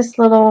like this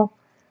little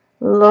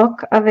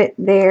look of it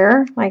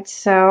there, like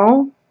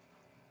so.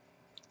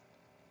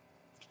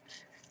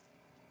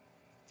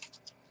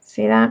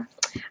 See that?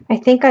 I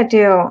think I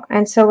do.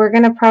 And so we're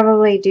going to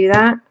probably do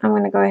that. I'm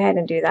going to go ahead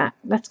and do that.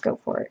 Let's go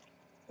for it.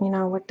 You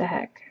know, what the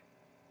heck?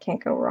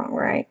 Can't go wrong,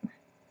 right?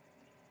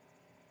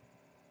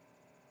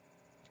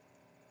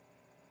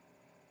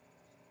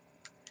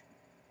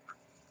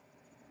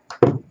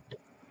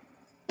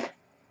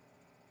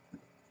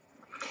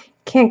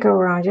 Can't go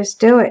wrong. Just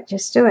do it.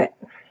 Just do it.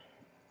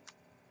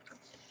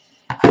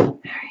 All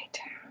right.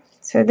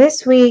 So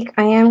this week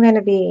I am going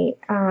to be,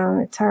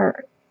 it's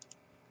our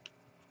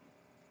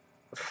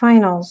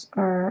finals,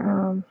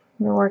 or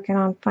we're working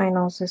on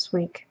finals this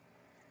week.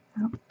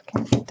 Oh,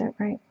 can't get that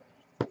right.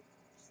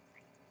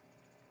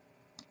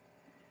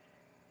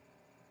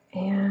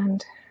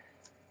 And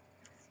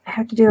I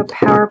have to do a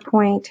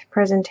PowerPoint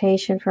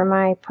presentation for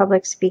my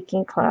public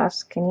speaking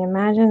class. Can you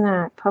imagine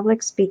that?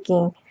 Public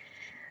speaking.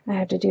 I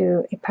have to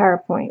do a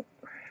PowerPoint.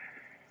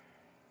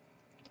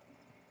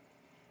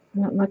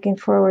 I'm not looking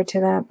forward to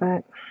that,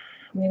 but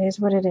it is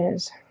what it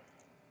is.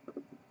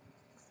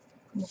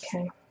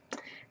 Okay.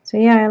 So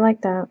yeah, I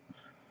like that.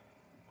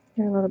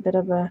 Got a little bit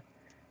of a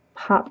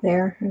pop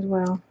there as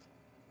well.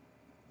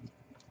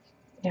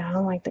 Yeah, I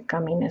don't like the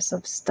gumminess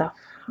of stuff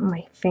on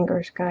my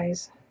fingers,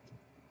 guys.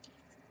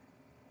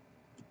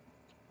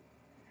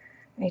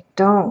 I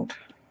don't.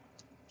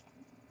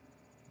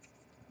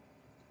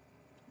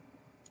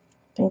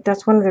 I think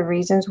that's one of the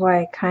reasons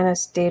why I kind of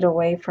stayed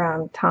away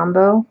from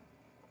Tombow,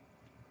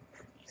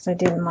 because I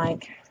didn't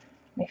like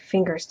my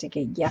fingers to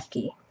get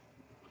yucky.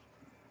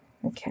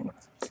 Okay,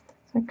 so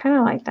I kind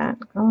of like that.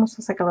 It almost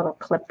looks like a little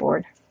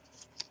clipboard.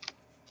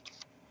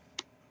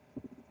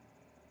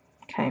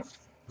 Okay,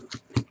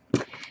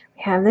 we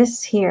have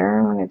this here.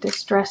 I'm going to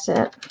distress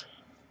it.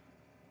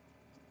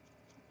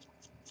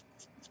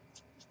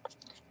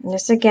 And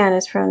this again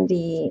is from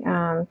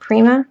the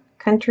Prima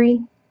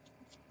Country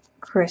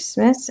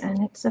Christmas,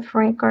 and it's a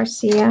Frank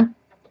Garcia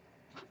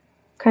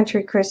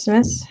Country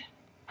Christmas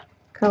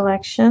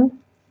collection.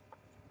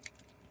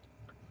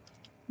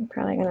 I'm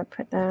probably going to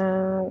put that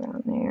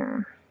on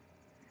there.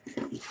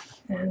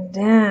 And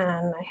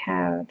then I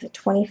have the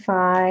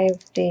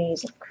 25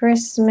 Days of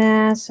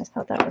Christmas. I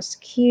thought that was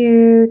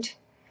cute.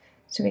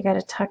 So we got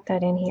to tuck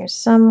that in here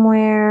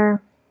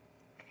somewhere.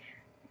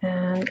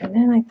 And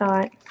then I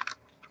thought,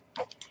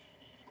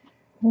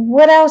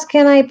 what else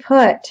can I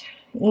put?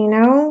 You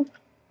know?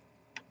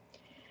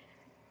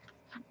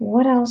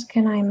 What else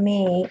can I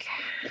make?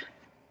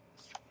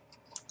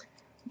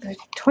 The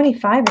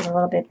 25 is a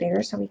little bit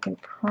bigger, so we can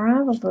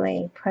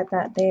probably put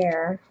that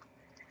there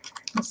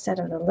instead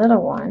of the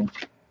little one.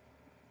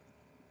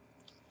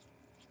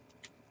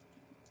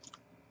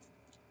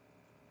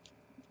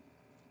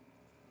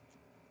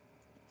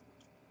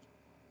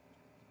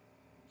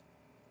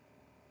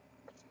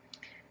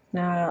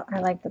 No, I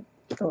like the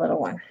little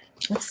one.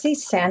 Let's see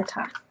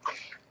Santa.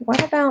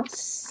 What about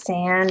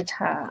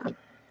Santa?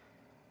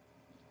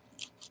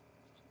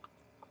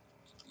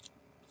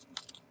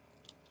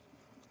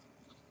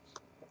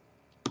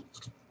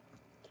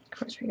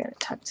 Of course, we got to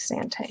tuck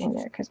Santa in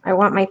there because I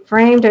want my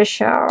frame to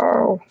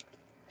show.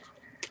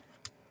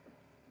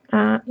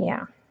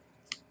 Yeah.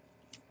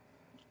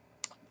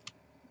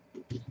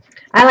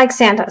 I like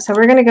Santa, so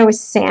we're going to go with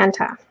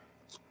Santa.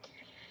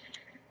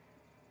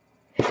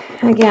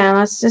 Again,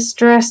 let's just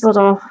dress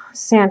little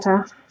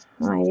Santa.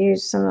 I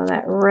use some of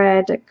that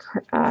red,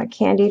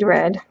 candied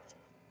red.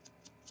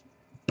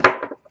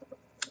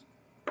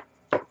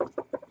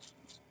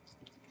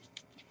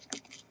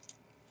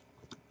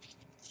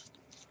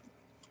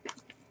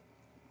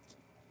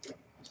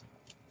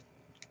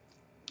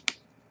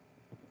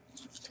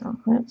 So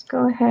let's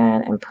go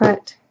ahead and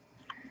put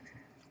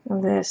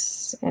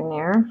this in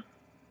there.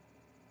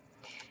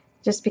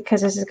 Just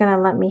because this is going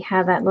to let me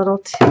have that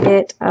little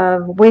bit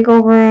of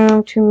wiggle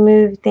room to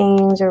move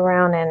things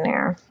around in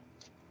there.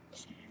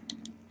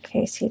 In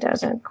case he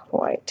doesn't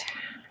quite,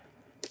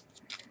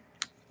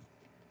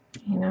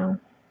 you know,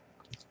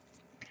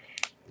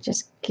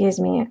 just gives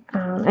me,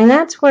 and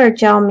that's where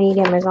gel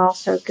medium is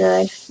also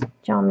good.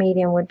 Gel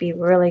medium would be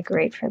really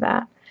great for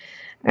that.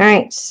 All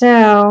right,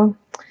 so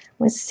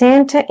with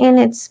Santa in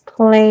its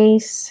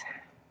place,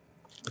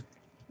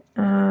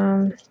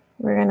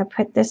 we're going to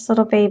put this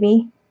little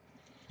baby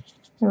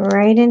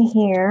right in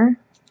here.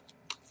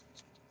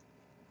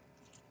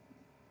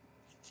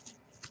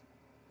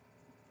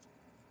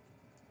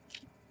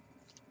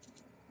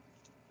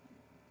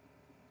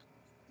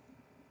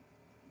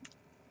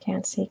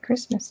 Can't see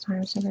Christmas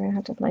time, so we're going to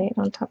have to lay it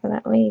on top of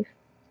that leaf.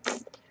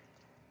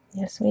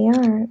 Yes, we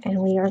are. And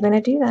we are going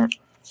to do that.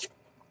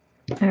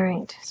 All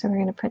right. So we're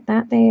going to put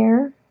that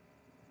there.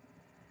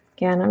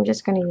 Again, I'm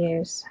just going to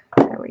use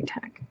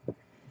Fabri-Tac.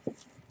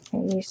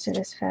 Get used to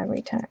this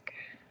Fabri-Tac.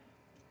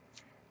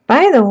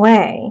 By the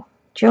way,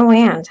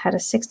 Joann's had a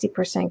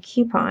 60%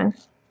 coupon.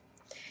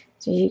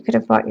 So you could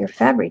have bought your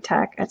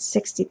Fabri-Tac at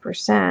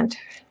 60%.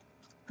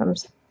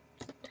 Let's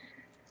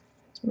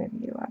move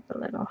you up a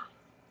little.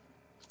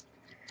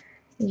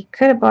 You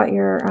could have bought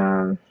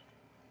your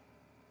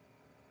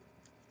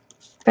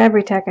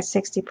Fabri-Tac at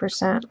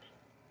 60%.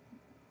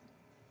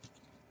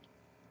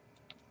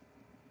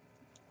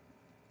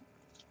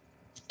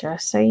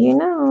 Just so you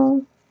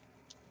know.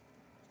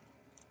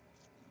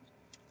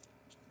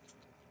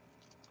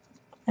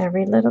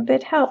 Every little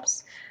bit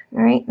helps.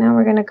 All right, now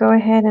we're going to go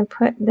ahead and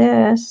put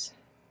this.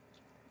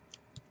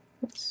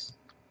 Let's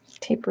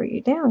taper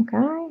you down,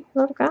 guy.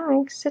 Little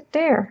guy, sit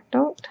there.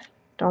 Don't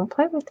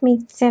play with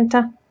me,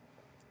 Santa.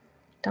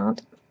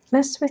 Don't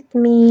mess with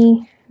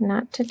me.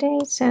 Not today,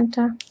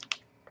 Santa.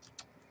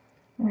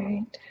 All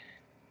right.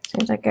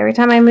 Seems like every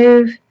time I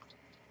move,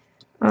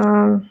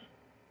 one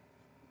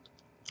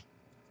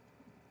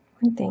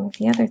thing,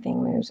 the other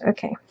thing moves.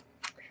 Okay.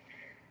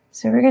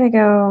 So we're going to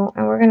go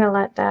and we're going to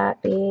let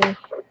that be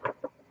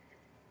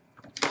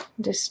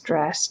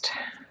distressed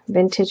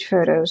vintage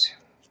photos.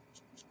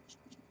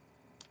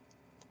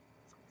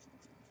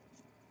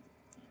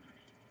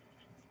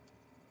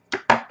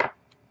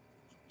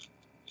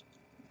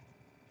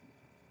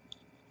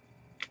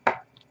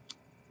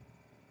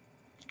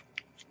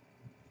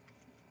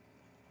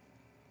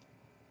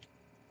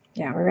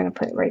 Yeah, we're going to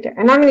put it right there.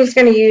 And I'm just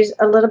going to use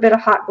a little bit of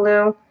hot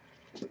glue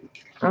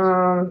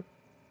to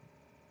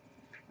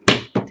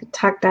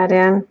tuck that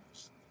in.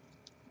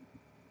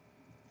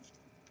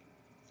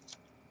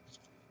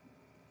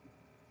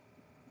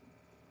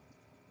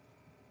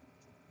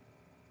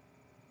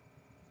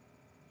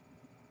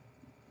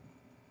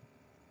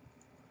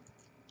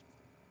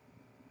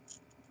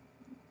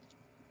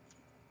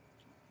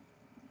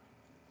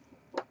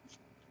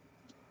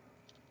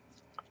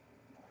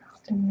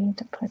 Didn't mean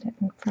to put it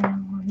in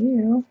front of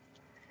you.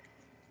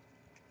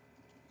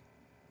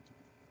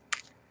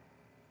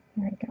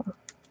 There we go.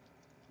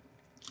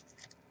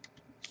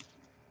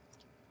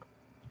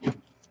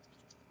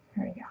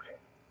 There we go.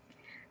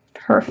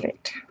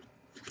 Perfect.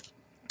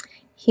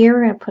 Here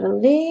we're going to put a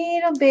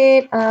little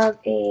bit of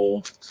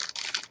a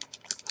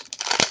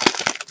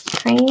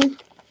tiny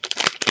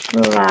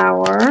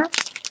flower.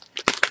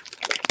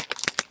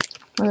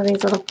 One of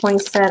these little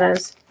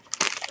poinsettias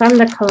from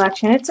the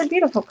collection. It's a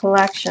beautiful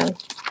collection.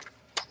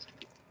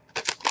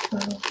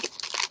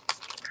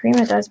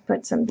 Prima does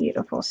put some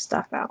beautiful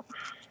stuff out.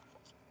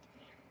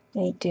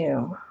 They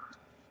do.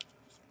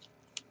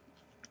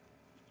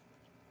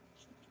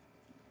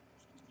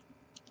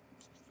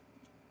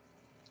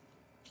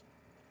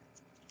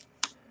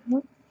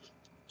 I'm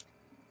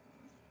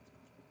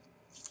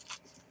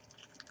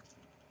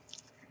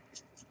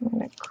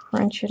going to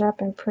crunch it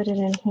up and put it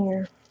in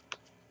here.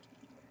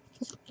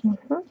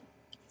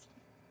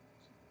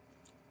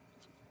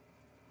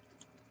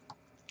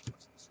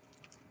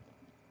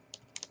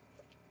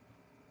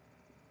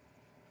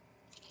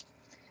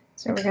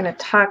 So we're going to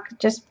tuck,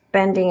 just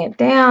bending it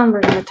down, we're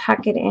going to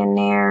tuck it in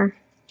there,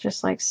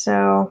 just like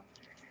so.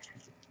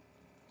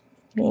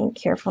 Being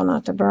careful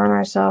not to burn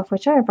ourselves,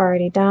 which I've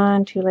already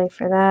done. Too late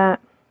for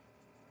that.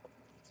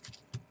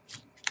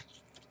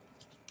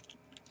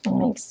 It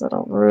makes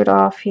little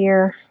Rudolph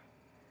here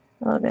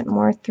a little bit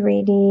more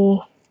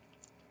 3D.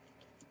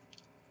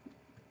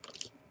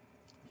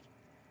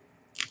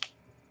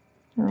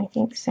 And I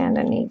think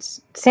Santa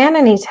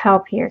needs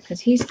help here because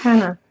he's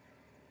kind of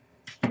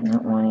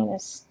not wanting to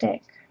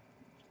stick.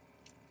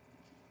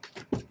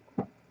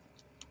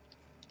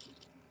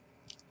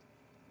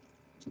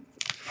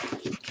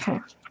 Okay.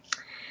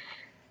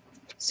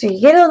 So you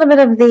get a little bit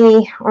of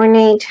the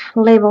ornate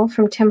label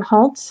from Tim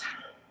Holtz,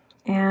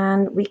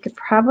 and we could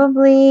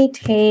probably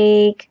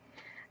take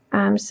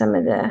some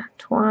of the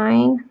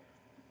twine.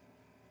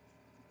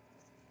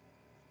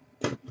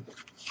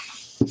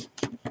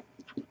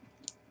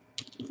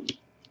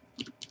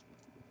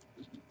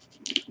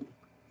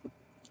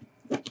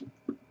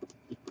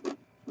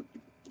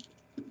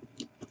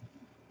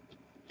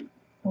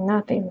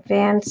 Nothing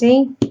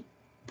fancy.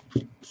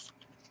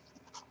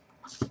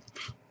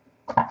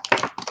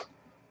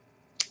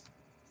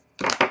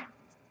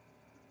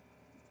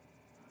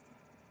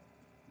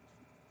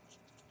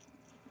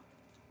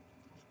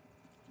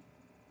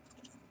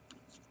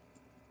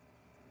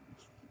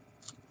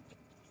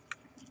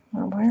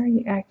 Well, why are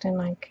you acting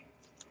like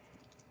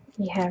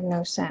you have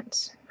no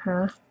sense,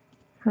 huh?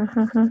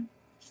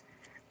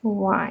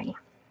 Why?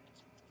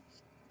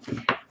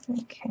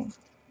 Okay.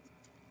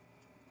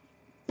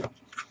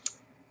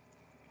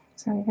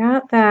 So we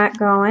got that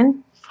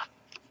going.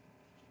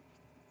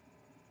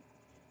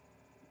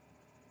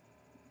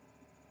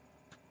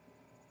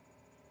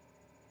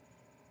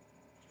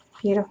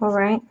 Beautiful,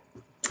 right?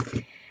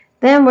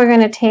 Then we're going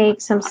to take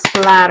some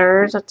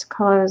splatters. Let's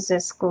close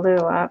this glue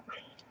up.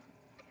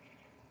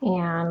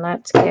 And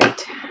let's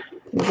get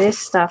this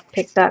stuff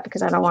picked up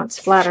because I don't want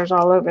splatters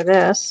all over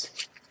this.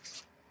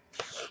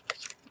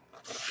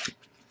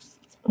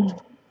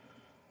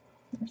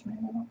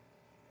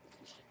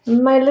 There's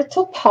my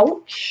little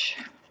pouch.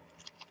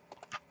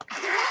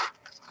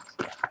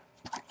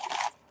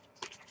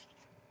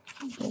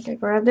 I think I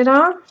grabbed it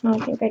all. I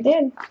don't think I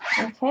did.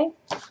 Okay.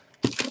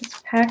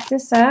 Let's pack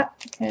this up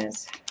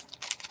because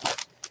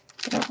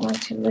I don't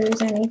want to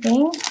lose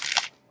anything.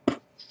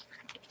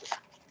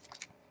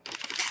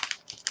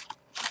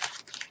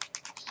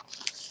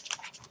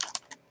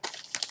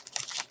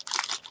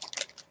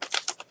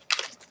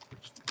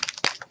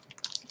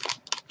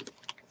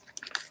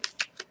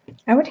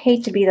 I would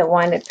hate to be the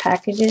one that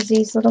packages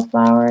these little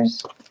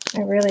flowers.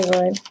 I really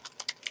would.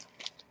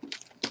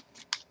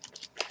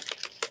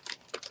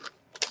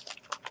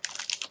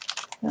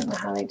 I don't know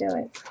how they do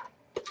it.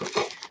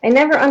 I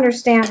never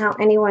understand how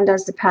anyone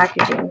does the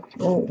packaging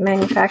in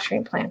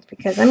manufacturing plants,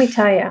 because let me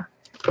tell you,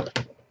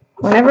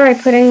 whenever I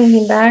put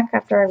anything back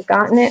after I've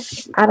gotten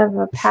it out of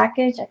a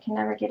package, I can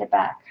never get it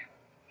back.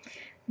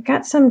 I've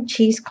got some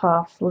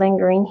cheesecloth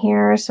lingering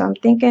here, so I'm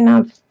thinking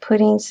of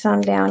putting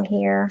some down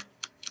here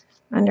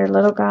under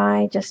little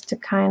guy just to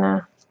kind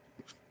of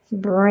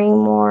bring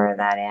more of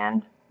that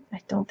in. I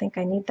don't think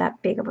I need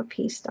that big of a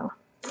piece though.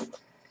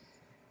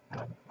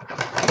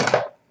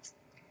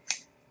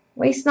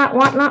 Waste not,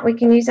 want not, we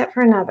can use that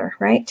for another,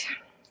 right?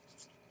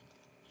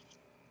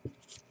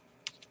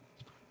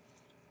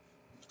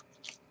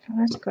 So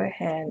let's go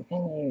ahead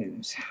and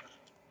use,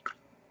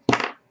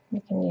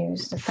 we can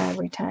use the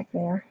fabric tack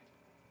there.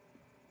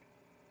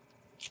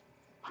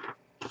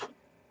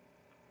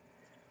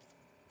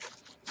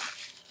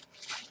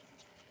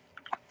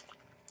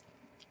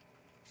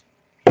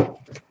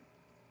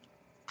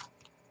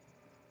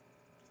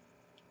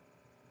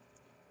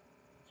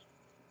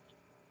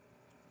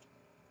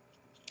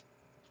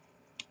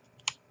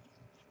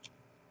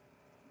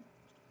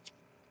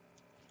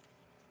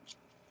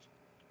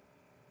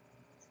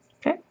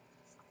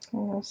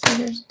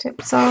 Scissors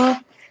tips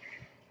off,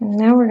 and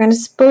now we're going to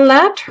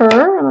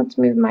splatter. Let's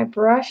move my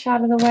brush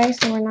out of the way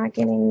so we're not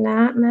getting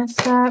that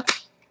messed up.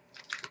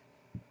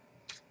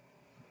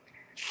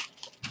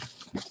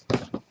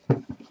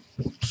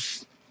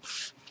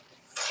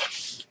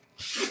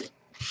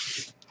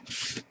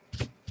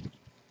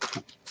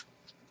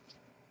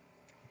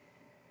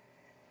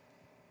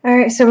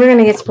 Alright, so we're going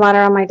to get splatter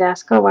on my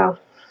desk. Oh well,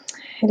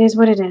 it is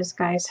what it is,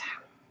 guys.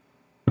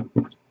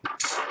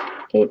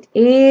 It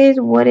is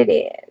what it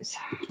is.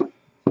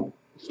 I'm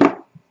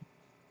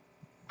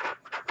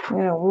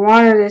going to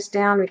water this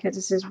down because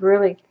this is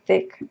really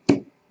thick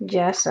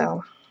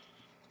gesso.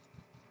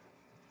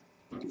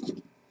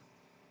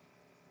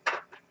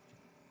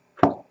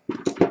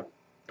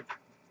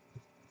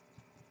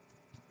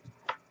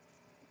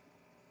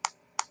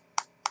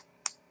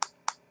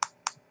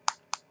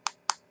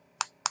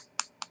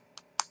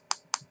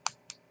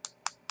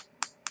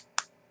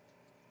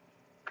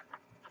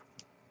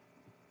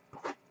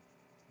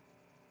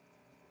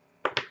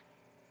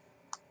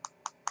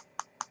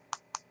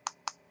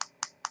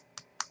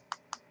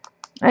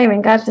 I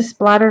even got the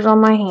splatters on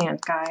my hands,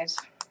 guys.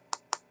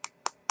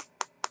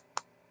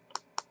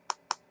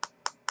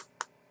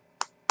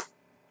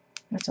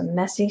 That's a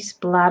messy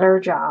splatter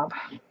job,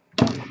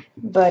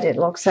 but it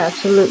looks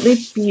absolutely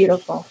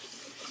beautiful.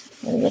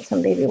 Let me get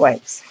some baby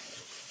wipes.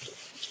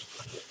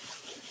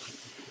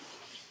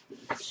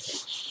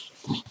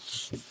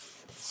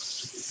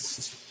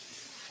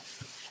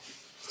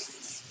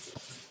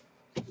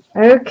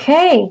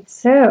 Okay,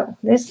 so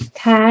this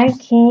tag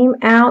came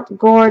out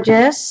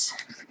gorgeous.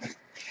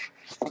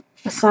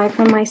 Aside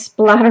from my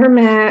splatter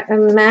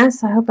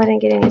mess, I hope I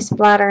didn't get any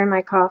splatter in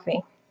my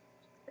coffee.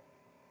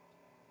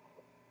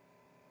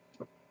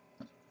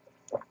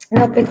 I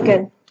hope it's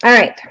good.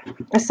 Alright,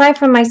 aside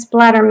from my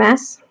splatter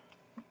mess,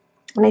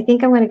 and I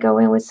think I'm going to go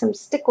in with some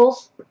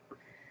stickles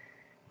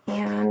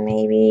and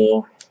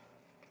maybe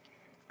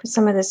put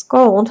some of this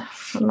gold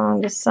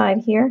along this side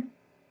here.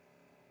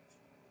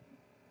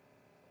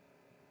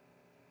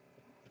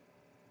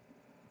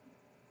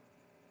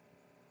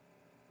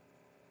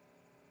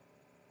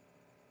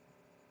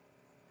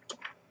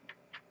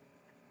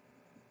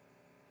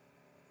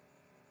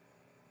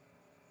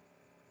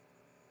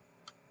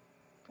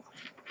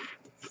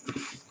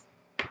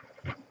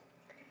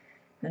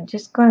 I'm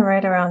just going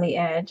right around the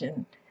edge,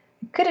 and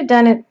I could have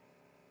done it,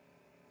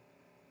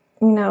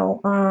 you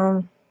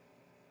know,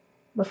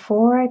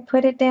 before I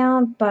put it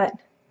down, but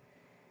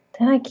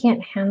then I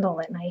can't handle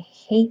it, and I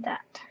hate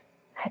that.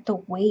 I had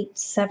to wait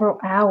several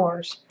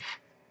hours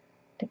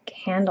to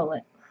handle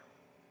it.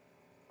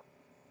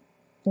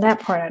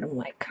 That part I don't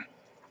like.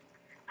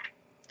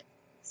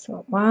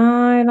 So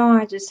why don't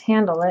I just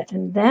handle it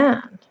and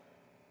then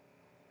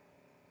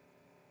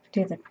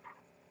do the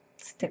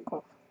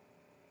stickle?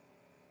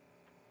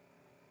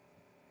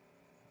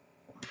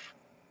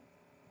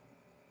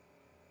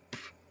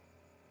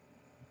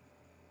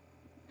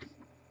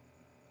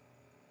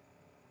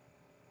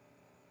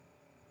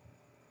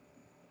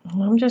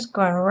 And I'm just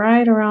going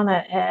right around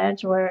that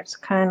edge where it's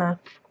kind of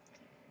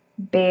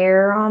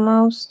bare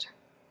almost.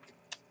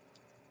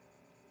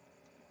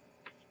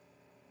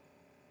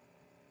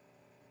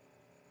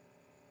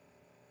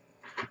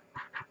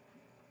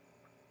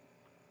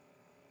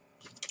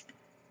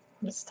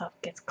 This stuff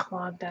gets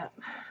clogged up.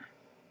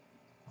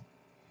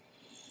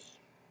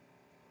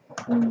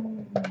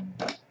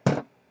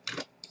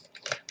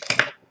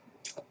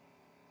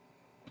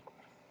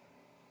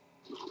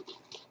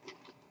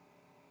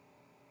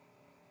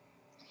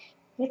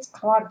 It's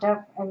clogged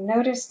up. I've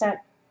noticed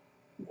that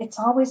it's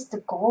always the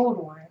gold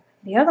one.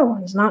 The other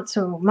one's not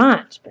so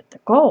much, but the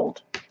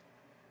gold. I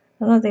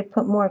don't know if they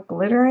put more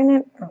glitter in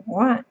it or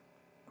what.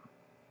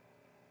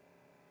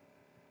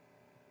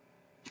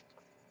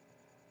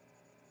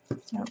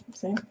 Oh,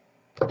 see?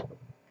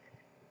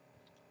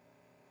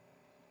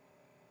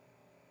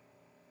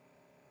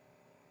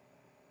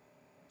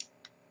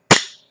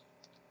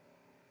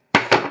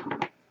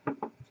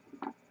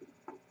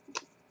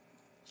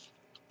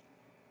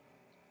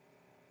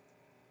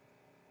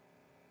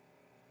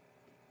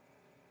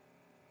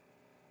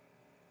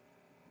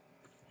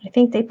 I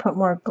think they put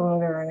more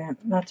glitter in it.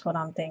 That's what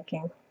I'm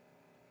thinking.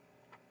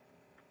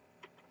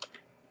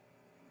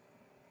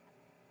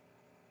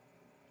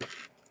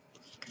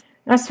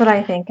 That's what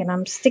I think, and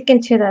I'm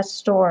sticking to that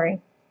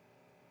story.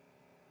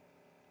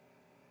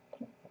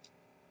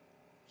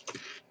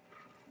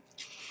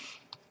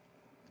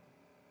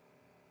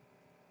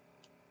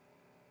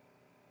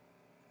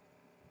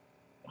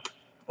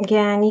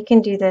 Again, you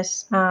can do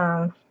this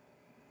if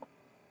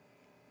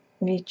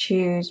you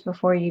choose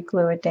before you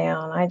glue it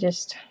down. I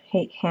just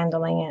hate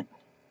handling it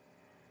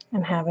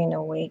and having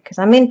to wait because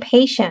I'm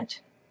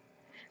impatient.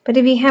 But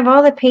if you have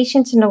all the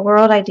patience in the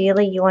world,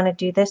 ideally you want to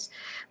do this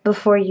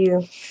before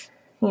you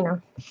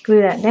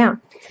glue that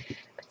down.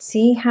 But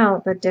see how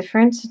the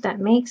difference that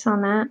makes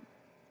on that?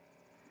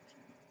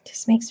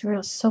 Just makes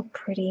it so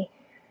pretty.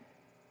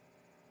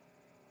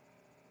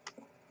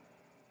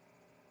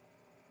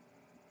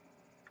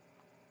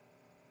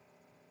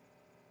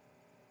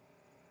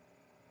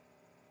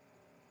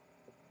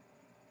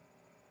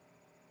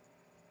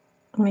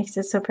 It makes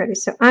it so pretty.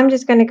 So I'm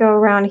just going to go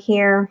around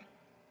here,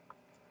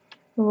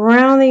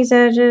 around these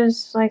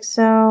edges like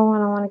so. I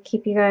don't want to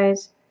keep you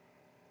guys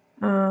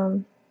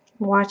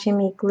watching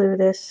me glue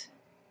this.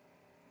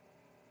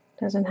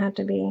 Doesn't have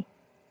to be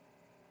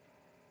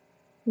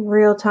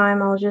real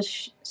time. I'll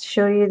just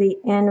show you the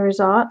end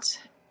results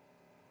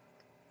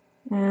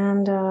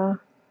and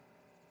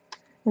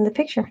in the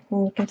picture,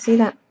 and you can see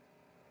that.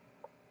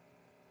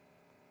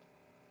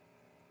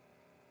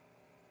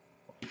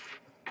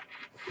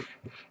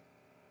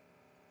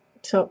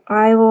 So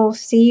I will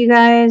see you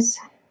guys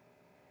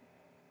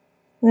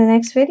in the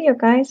next video,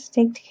 guys.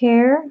 Take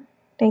care.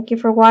 Thank you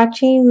for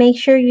watching. Make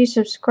sure you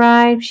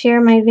subscribe,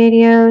 share my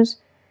videos,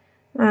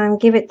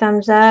 give it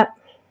thumbs up.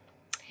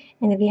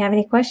 And if you have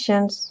any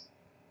questions,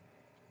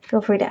 feel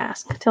free to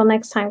ask. Until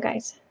next time,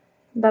 guys.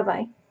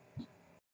 Bye-bye.